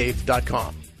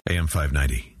ccwsafe.com. AM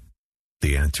 590,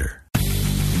 The Answer.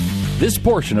 This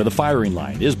portion of the Firing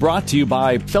Line is brought to you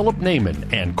by Philip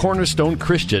Naiman and Cornerstone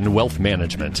Christian Wealth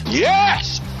Management.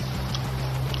 Yes!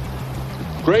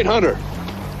 Great hunter.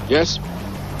 Yes?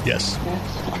 Yes.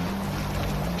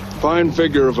 Fine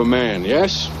figure of a man,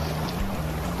 yes?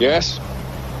 Yes?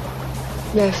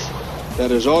 Yes. That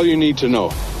is all you need to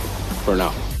know for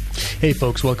now. Hey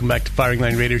folks, welcome back to Firing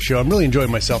Line Radio Show. I'm really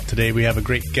enjoying myself today. We have a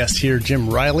great guest here,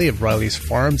 Jim Riley of Riley's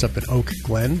Farms up in Oak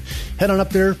Glen. Head on up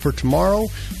there for tomorrow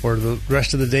or the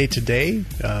rest of the day today.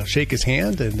 Shake his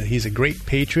hand, and he's a great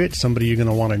patriot, somebody you're going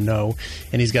to want to know.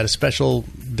 And he's got a special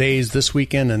days this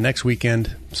weekend and next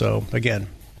weekend. So again,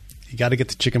 you got to get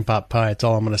the chicken pot pie. That's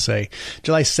all I'm going to say.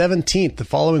 July 17th, the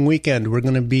following weekend, we're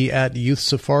going to be at Youth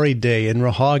Safari Day in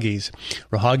Rahagi's.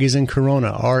 Rahagi's in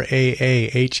Corona,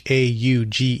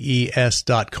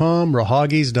 RAAHAUGES.com,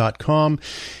 Rahagi's.com.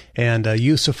 And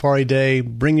Youth Safari Day,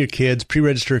 bring your kids,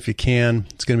 pre-register if you can.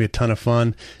 It's going to be a ton of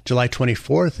fun. July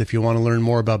 24th, if you want to learn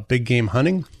more about big game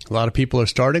hunting, a lot of people are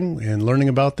starting and learning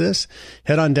about this.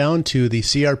 Head on down to the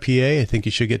CRPA. I think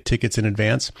you should get tickets in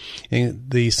advance. And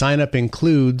the sign-up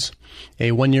includes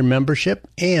a 1-year membership,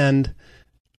 and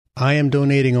I am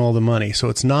donating all the money.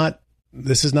 So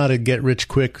this is not a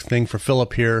get-rich-quick thing for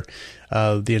Philip here.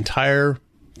 The entire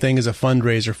thing is a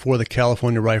fundraiser for the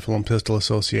California Rifle and Pistol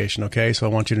Association, okay? So I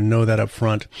want you to know that up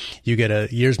front. You get a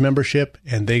year's membership,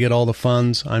 and they get all the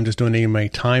funds. I'm just donating my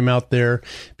time out there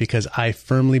because I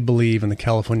firmly believe in the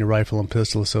California Rifle and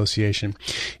Pistol Association.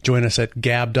 Join us at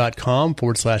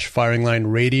gab.com/Firing Line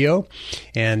Radio,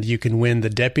 and you can win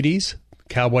the Deputies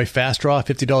Cowboy Fast Draw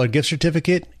 $50 gift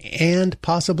certificate and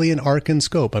possibly an Arkin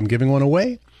scope. I'm giving one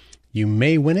away. You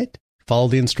may win it. Follow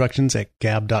the instructions at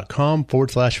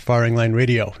gab.com/Firing Line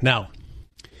Radio. Now,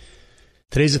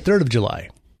 today's the 3rd of July,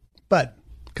 but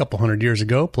a couple hundred years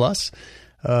ago plus,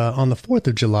 on the 4th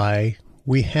of July,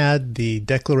 we had the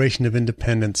Declaration of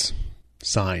Independence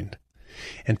signed.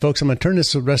 And folks, I'm going to turn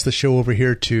the rest of the show over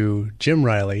here to Jim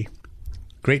Riley,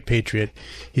 great patriot.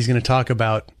 He's going to talk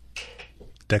about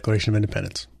Declaration of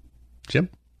Independence. Jim?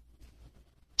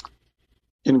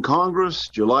 In Congress,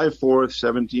 July 4th,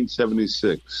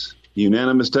 1776, the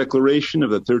unanimous declaration of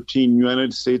the 13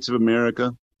 United States of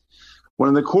America. When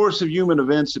in the course of human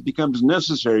events it becomes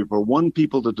necessary for one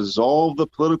people to dissolve the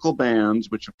political bands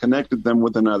which have connected them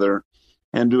with another,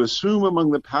 and to assume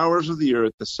among the powers of the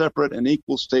earth the separate and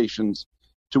equal stations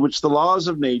to which the laws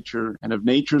of nature and of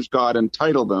nature's God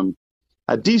entitle them,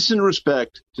 a decent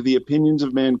respect to the opinions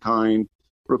of mankind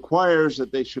requires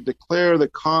that they should declare the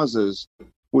causes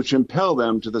which impel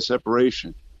them to the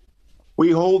separation.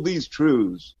 We hold these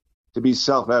truths to be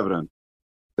self-evident,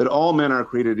 that all men are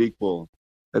created equal,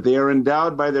 that they are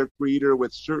endowed by their Creator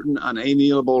with certain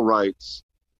unalienable rights,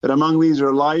 that among these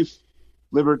are life,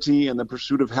 liberty, and the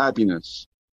pursuit of happiness,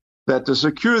 that to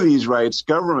secure these rights,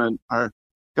 governments are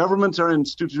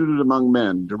instituted among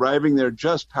men, deriving their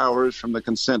just powers from the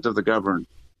consent of the governed,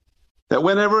 that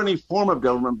whenever any form of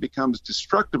government becomes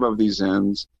destructive of these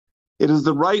ends, it is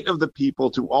the right of the people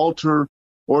to alter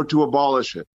or to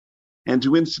abolish it, and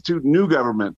to institute new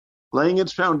government, laying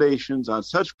its foundations on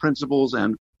such principles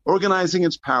and organizing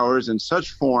its powers in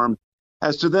such form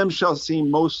as to them shall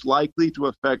seem most likely to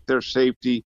affect their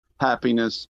safety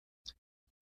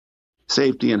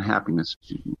and happiness.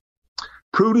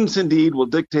 Prudence indeed will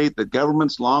dictate that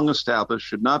governments long established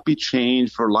should not be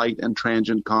changed for light and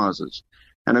transient causes,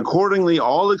 and accordingly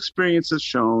all experience has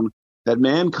shown that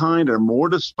mankind are more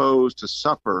disposed to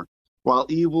suffer while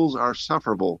evils are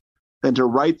sufferable than to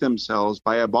right themselves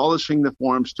by abolishing the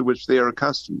forms to which they are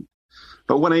accustomed.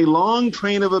 But when a long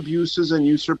train of abuses and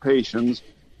usurpations,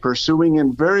 pursuing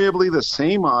invariably the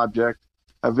same object,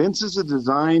 evinces a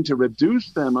design to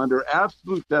reduce them under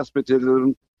absolute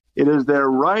despotism, it is their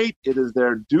right, it is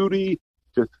their duty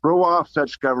to throw off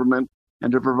such government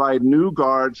and to provide new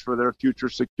guards for their future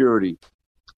security.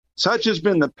 Such has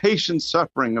been the patient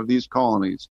suffering of these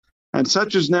colonies, and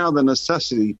such is now the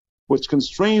necessity which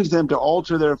constrains them to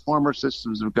alter their former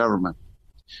systems of government.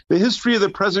 The history of the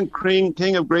present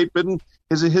King of Great Britain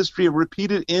is a history of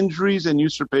repeated injuries and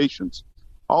usurpations,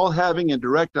 all having in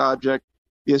direct object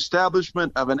the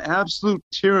establishment of an absolute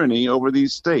tyranny over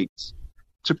these states.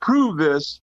 To prove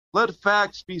this, let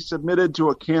facts be submitted to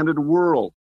a candid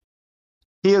world.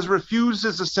 He has refused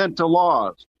his assent to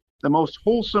laws, the most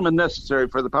wholesome and necessary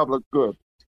for the public good.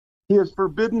 He has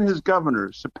forbidden his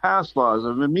governors to pass laws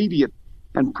of immediate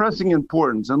and pressing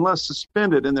importance unless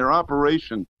suspended in their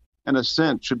operation and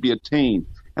assent should be attained,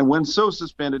 and when so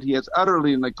suspended he has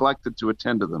utterly neglected to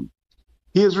attend to them.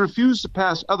 He has refused to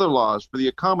pass other laws for the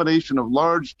accommodation of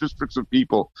large districts of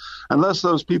people unless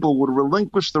those people would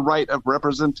relinquish the right of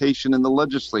representation in the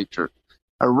legislature,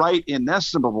 a right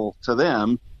inestimable to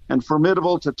them and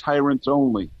formidable to tyrants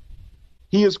only.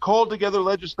 He has called together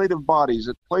legislative bodies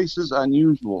at places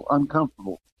unusual,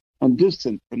 uncomfortable, and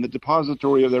distant from the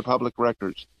depository of their public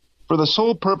records, for the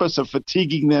sole purpose of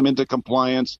fatiguing them into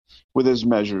compliance with his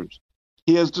measures.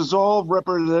 He has dissolved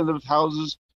representative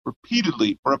houses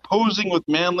repeatedly for opposing with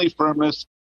manly firmness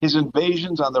his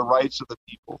invasions on the rights of the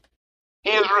people.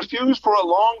 He has refused for a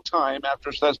long time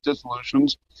after such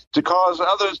dissolutions to cause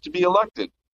others to be elected,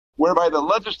 whereby the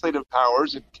legislative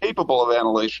powers, incapable of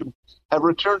annihilation, have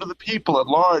returned to the people at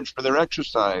large for their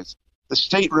exercise, the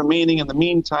state remaining in the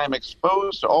meantime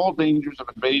exposed to all dangers of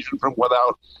invasion from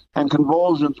without and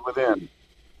convulsions within.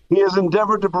 He has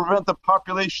endeavored to prevent the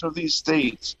population of these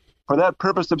states, for that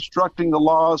purpose obstructing the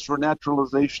laws for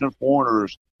naturalization of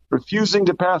foreigners, refusing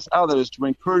to pass others to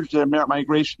encourage their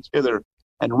migrations hither,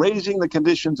 and raising the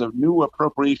conditions of new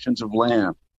appropriations of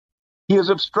land. He has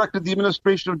obstructed the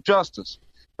administration of justice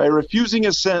by refusing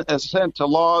assent to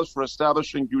laws for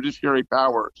establishing judiciary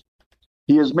powers.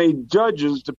 He has made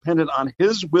judges dependent on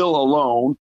his will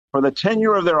alone for the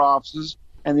tenure of their offices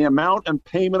and the amount and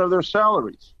payment of their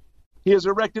salaries. He has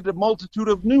erected a multitude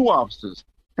of new offices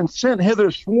and sent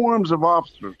hither swarms of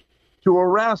officers to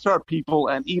harass our people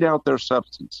and eat out their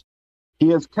substance. He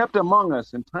has kept among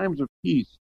us in times of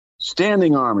peace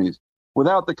standing armies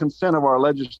without the consent of our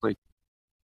legislature.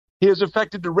 He has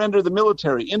effected to render the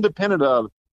military independent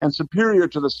of and superior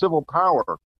to the civil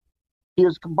power. He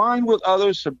has combined with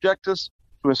others subject us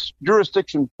to a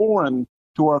jurisdiction foreign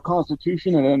to our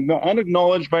Constitution and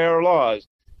unacknowledged by our laws,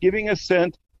 giving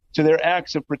assent to their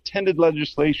acts of pretended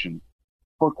legislation,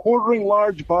 for quartering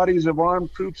large bodies of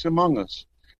armed troops among us,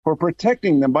 for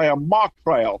protecting them by a mock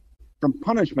trial from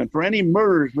punishment for any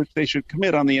murders which they should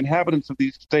commit on the inhabitants of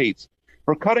these states,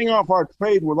 for cutting off our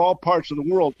trade with all parts of the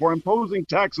world, for imposing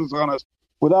taxes on us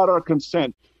without our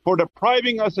consent, for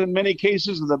depriving us in many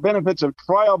cases of the benefits of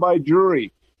trial by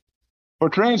jury, for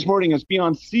transporting us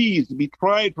beyond seas to be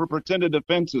tried for pretended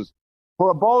offenses,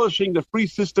 for abolishing the free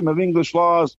system of English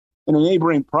laws in a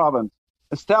neighboring province,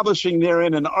 establishing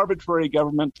therein an arbitrary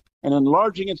government and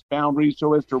enlarging its boundaries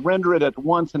so as to render it at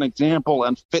once an example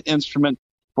and fit instrument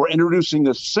for introducing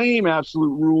the same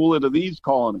absolute rule into these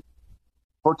colonies,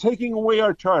 for taking away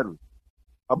our charters,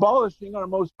 abolishing our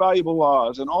most valuable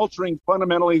laws, and altering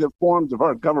fundamentally the forms of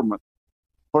our government,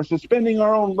 for suspending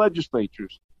our own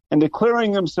legislatures and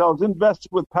declaring themselves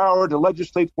invested with power to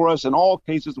legislate for us in all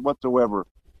cases whatsoever.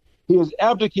 He has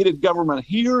abdicated government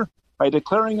here by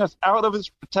declaring us out of his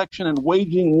protection and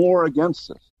waging war against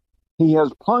us. He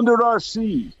has plundered our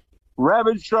seas,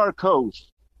 ravaged our coasts,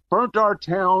 burnt our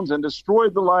towns, and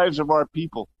destroyed the lives of our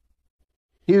people.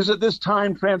 He is at this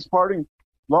time transporting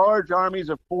large armies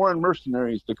of foreign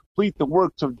mercenaries to complete the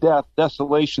works of death,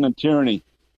 desolation, and tyranny,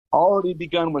 already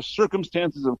begun with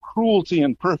circumstances of cruelty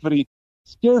and perfidy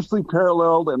scarcely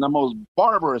paralleled in the most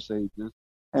barbarous ages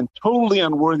and totally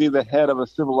unworthy of the head of a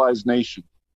civilized nation.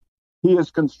 He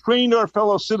has constrained our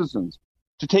fellow citizens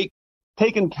to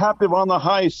taken captive on the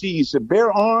high seas, to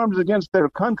bear arms against their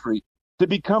country, to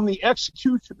become the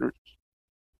executioners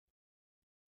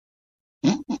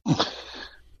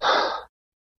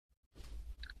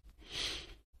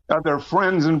of their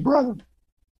friends and brethren,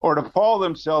 or to fall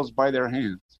themselves by their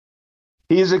hands.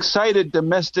 He has excited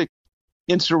domestic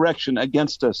insurrection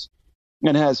against us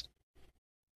and has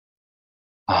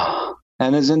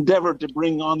endeavored to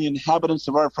bring on the inhabitants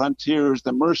of our frontiers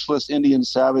the merciless Indian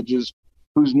savages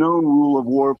whose known rule of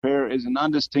warfare is an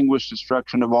undistinguished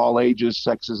destruction of all ages,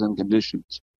 sexes, and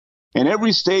conditions. In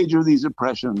every stage of these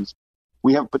oppressions,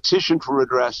 we have petitioned for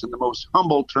redress in the most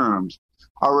humble terms.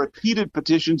 Our repeated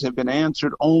petitions have been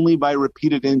answered only by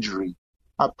repeated injury.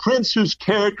 A prince whose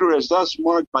character is thus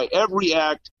marked by every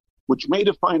act which may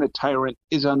define a tyrant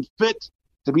is unfit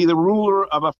to be the ruler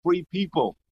of a free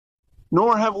people.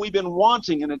 Nor have we been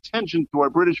wanting in attention to our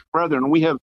British brethren. We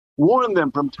have warned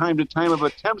them from time to time of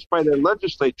attempts by their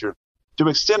legislature to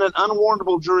extend an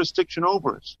unwarrantable jurisdiction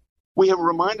over us. We have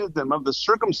reminded them of the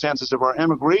circumstances of our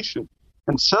emigration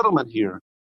and settlement here.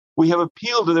 We have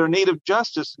appealed to their native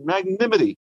justice and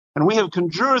magnanimity, and we have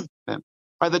conjured them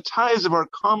by the ties of our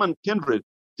common kindred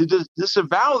to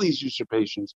disavow these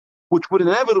usurpations, which would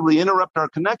inevitably interrupt our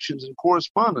connections and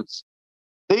correspondence.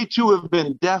 They too have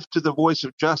been deaf to the voice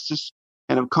of justice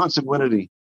and of consanguinity.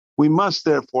 We must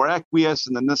therefore acquiesce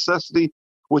in the necessity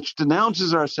which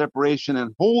denounces our separation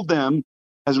and hold them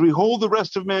as we hold the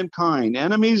rest of mankind,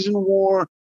 enemies in war,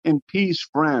 in peace,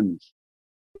 friends.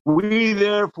 We,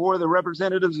 therefore, the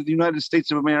representatives of the United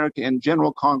States of America in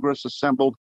General Congress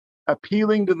assembled,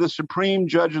 appealing to the Supreme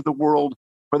Judge of the world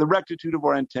for the rectitude of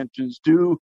our intentions,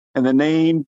 do, in the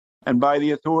name and by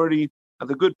the authority of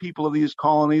the good people of these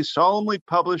colonies, solemnly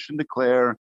publish and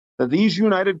declare that these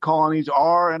united colonies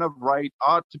are and of right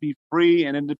ought to be free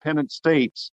and independent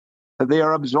states, that they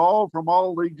are absolved from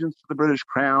all allegiance to the British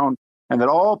Crown, and that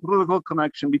all political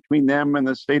connection between them and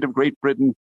the state of Great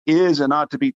Britain is and ought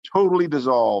to be totally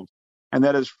dissolved, and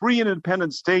that as free and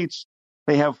independent states,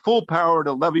 they have full power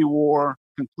to levy war,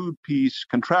 conclude peace,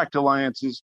 contract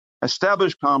alliances,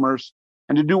 establish commerce,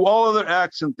 and to do all other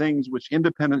acts and things which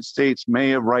independent states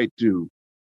may of right do.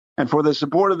 And for the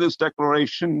support of this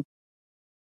declaration,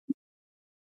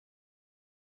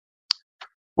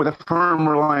 with a firm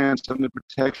reliance on the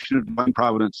protection of divine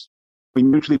providence, we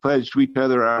mutually pledge to each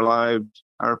other our lives,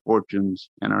 our fortunes,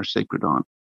 and our sacred honor.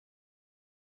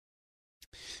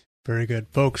 Very good.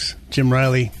 Folks, Jim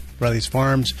Riley, Riley's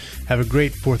Farms. Have a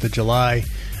great 4th of July.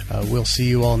 We'll see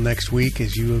you all next week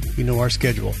as you know our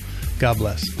schedule. God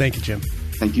bless. Thank you, Jim.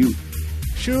 Thank you.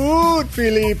 Shoot,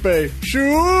 Felipe!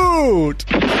 Shoot!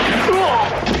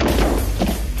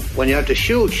 When you have to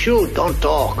shoot, don't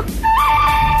talk.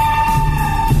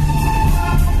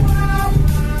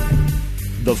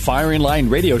 The Firing Line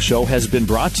Radio Show has been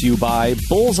brought to you by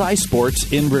Bullseye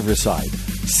Sports in Riverside,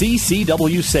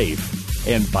 CCW Safe,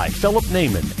 and by Philip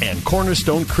Naiman and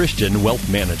Cornerstone Christian Wealth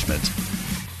Management.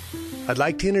 I'd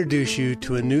like to introduce you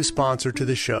to a new sponsor to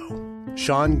the show,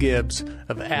 Sean Gibbs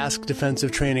of Ask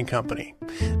Defensive Training Company.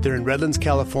 They're in Redlands,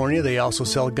 California. They also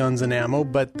sell guns and ammo,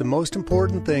 but the most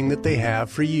important thing that they have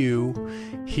for you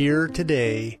here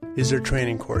today is their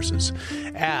training courses.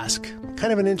 Ask,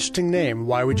 kind of an interesting name.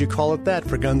 Why would you call it that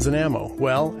for guns and ammo?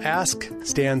 Well, Ask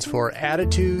stands for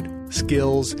Attitude,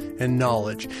 Skills, and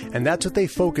Knowledge, and that's what they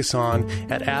focus on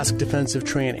at Ask Defensive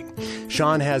Training.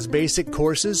 Sean has basic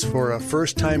courses for a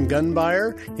first-time gun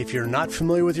buyer. If you're not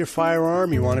familiar with your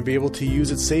firearm, you want to be able to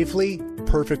use it safely,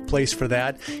 perfect place for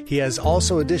that. He has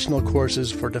also additional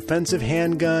courses for defensive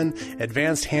handgun,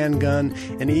 advanced handgun,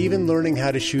 and even learning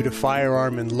how to shoot a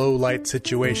firearm in low light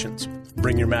situations.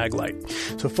 Bring your mag light.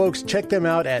 So folks, check them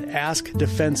out at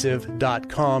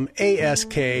askdefensive.com,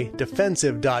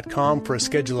 ASKdefensive.com for a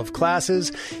schedule of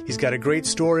classes. He's got a great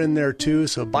store in there too,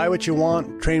 so buy what you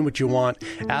want, train what you want,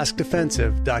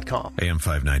 askdefensive.com. AM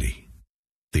 590,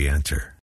 The Answer.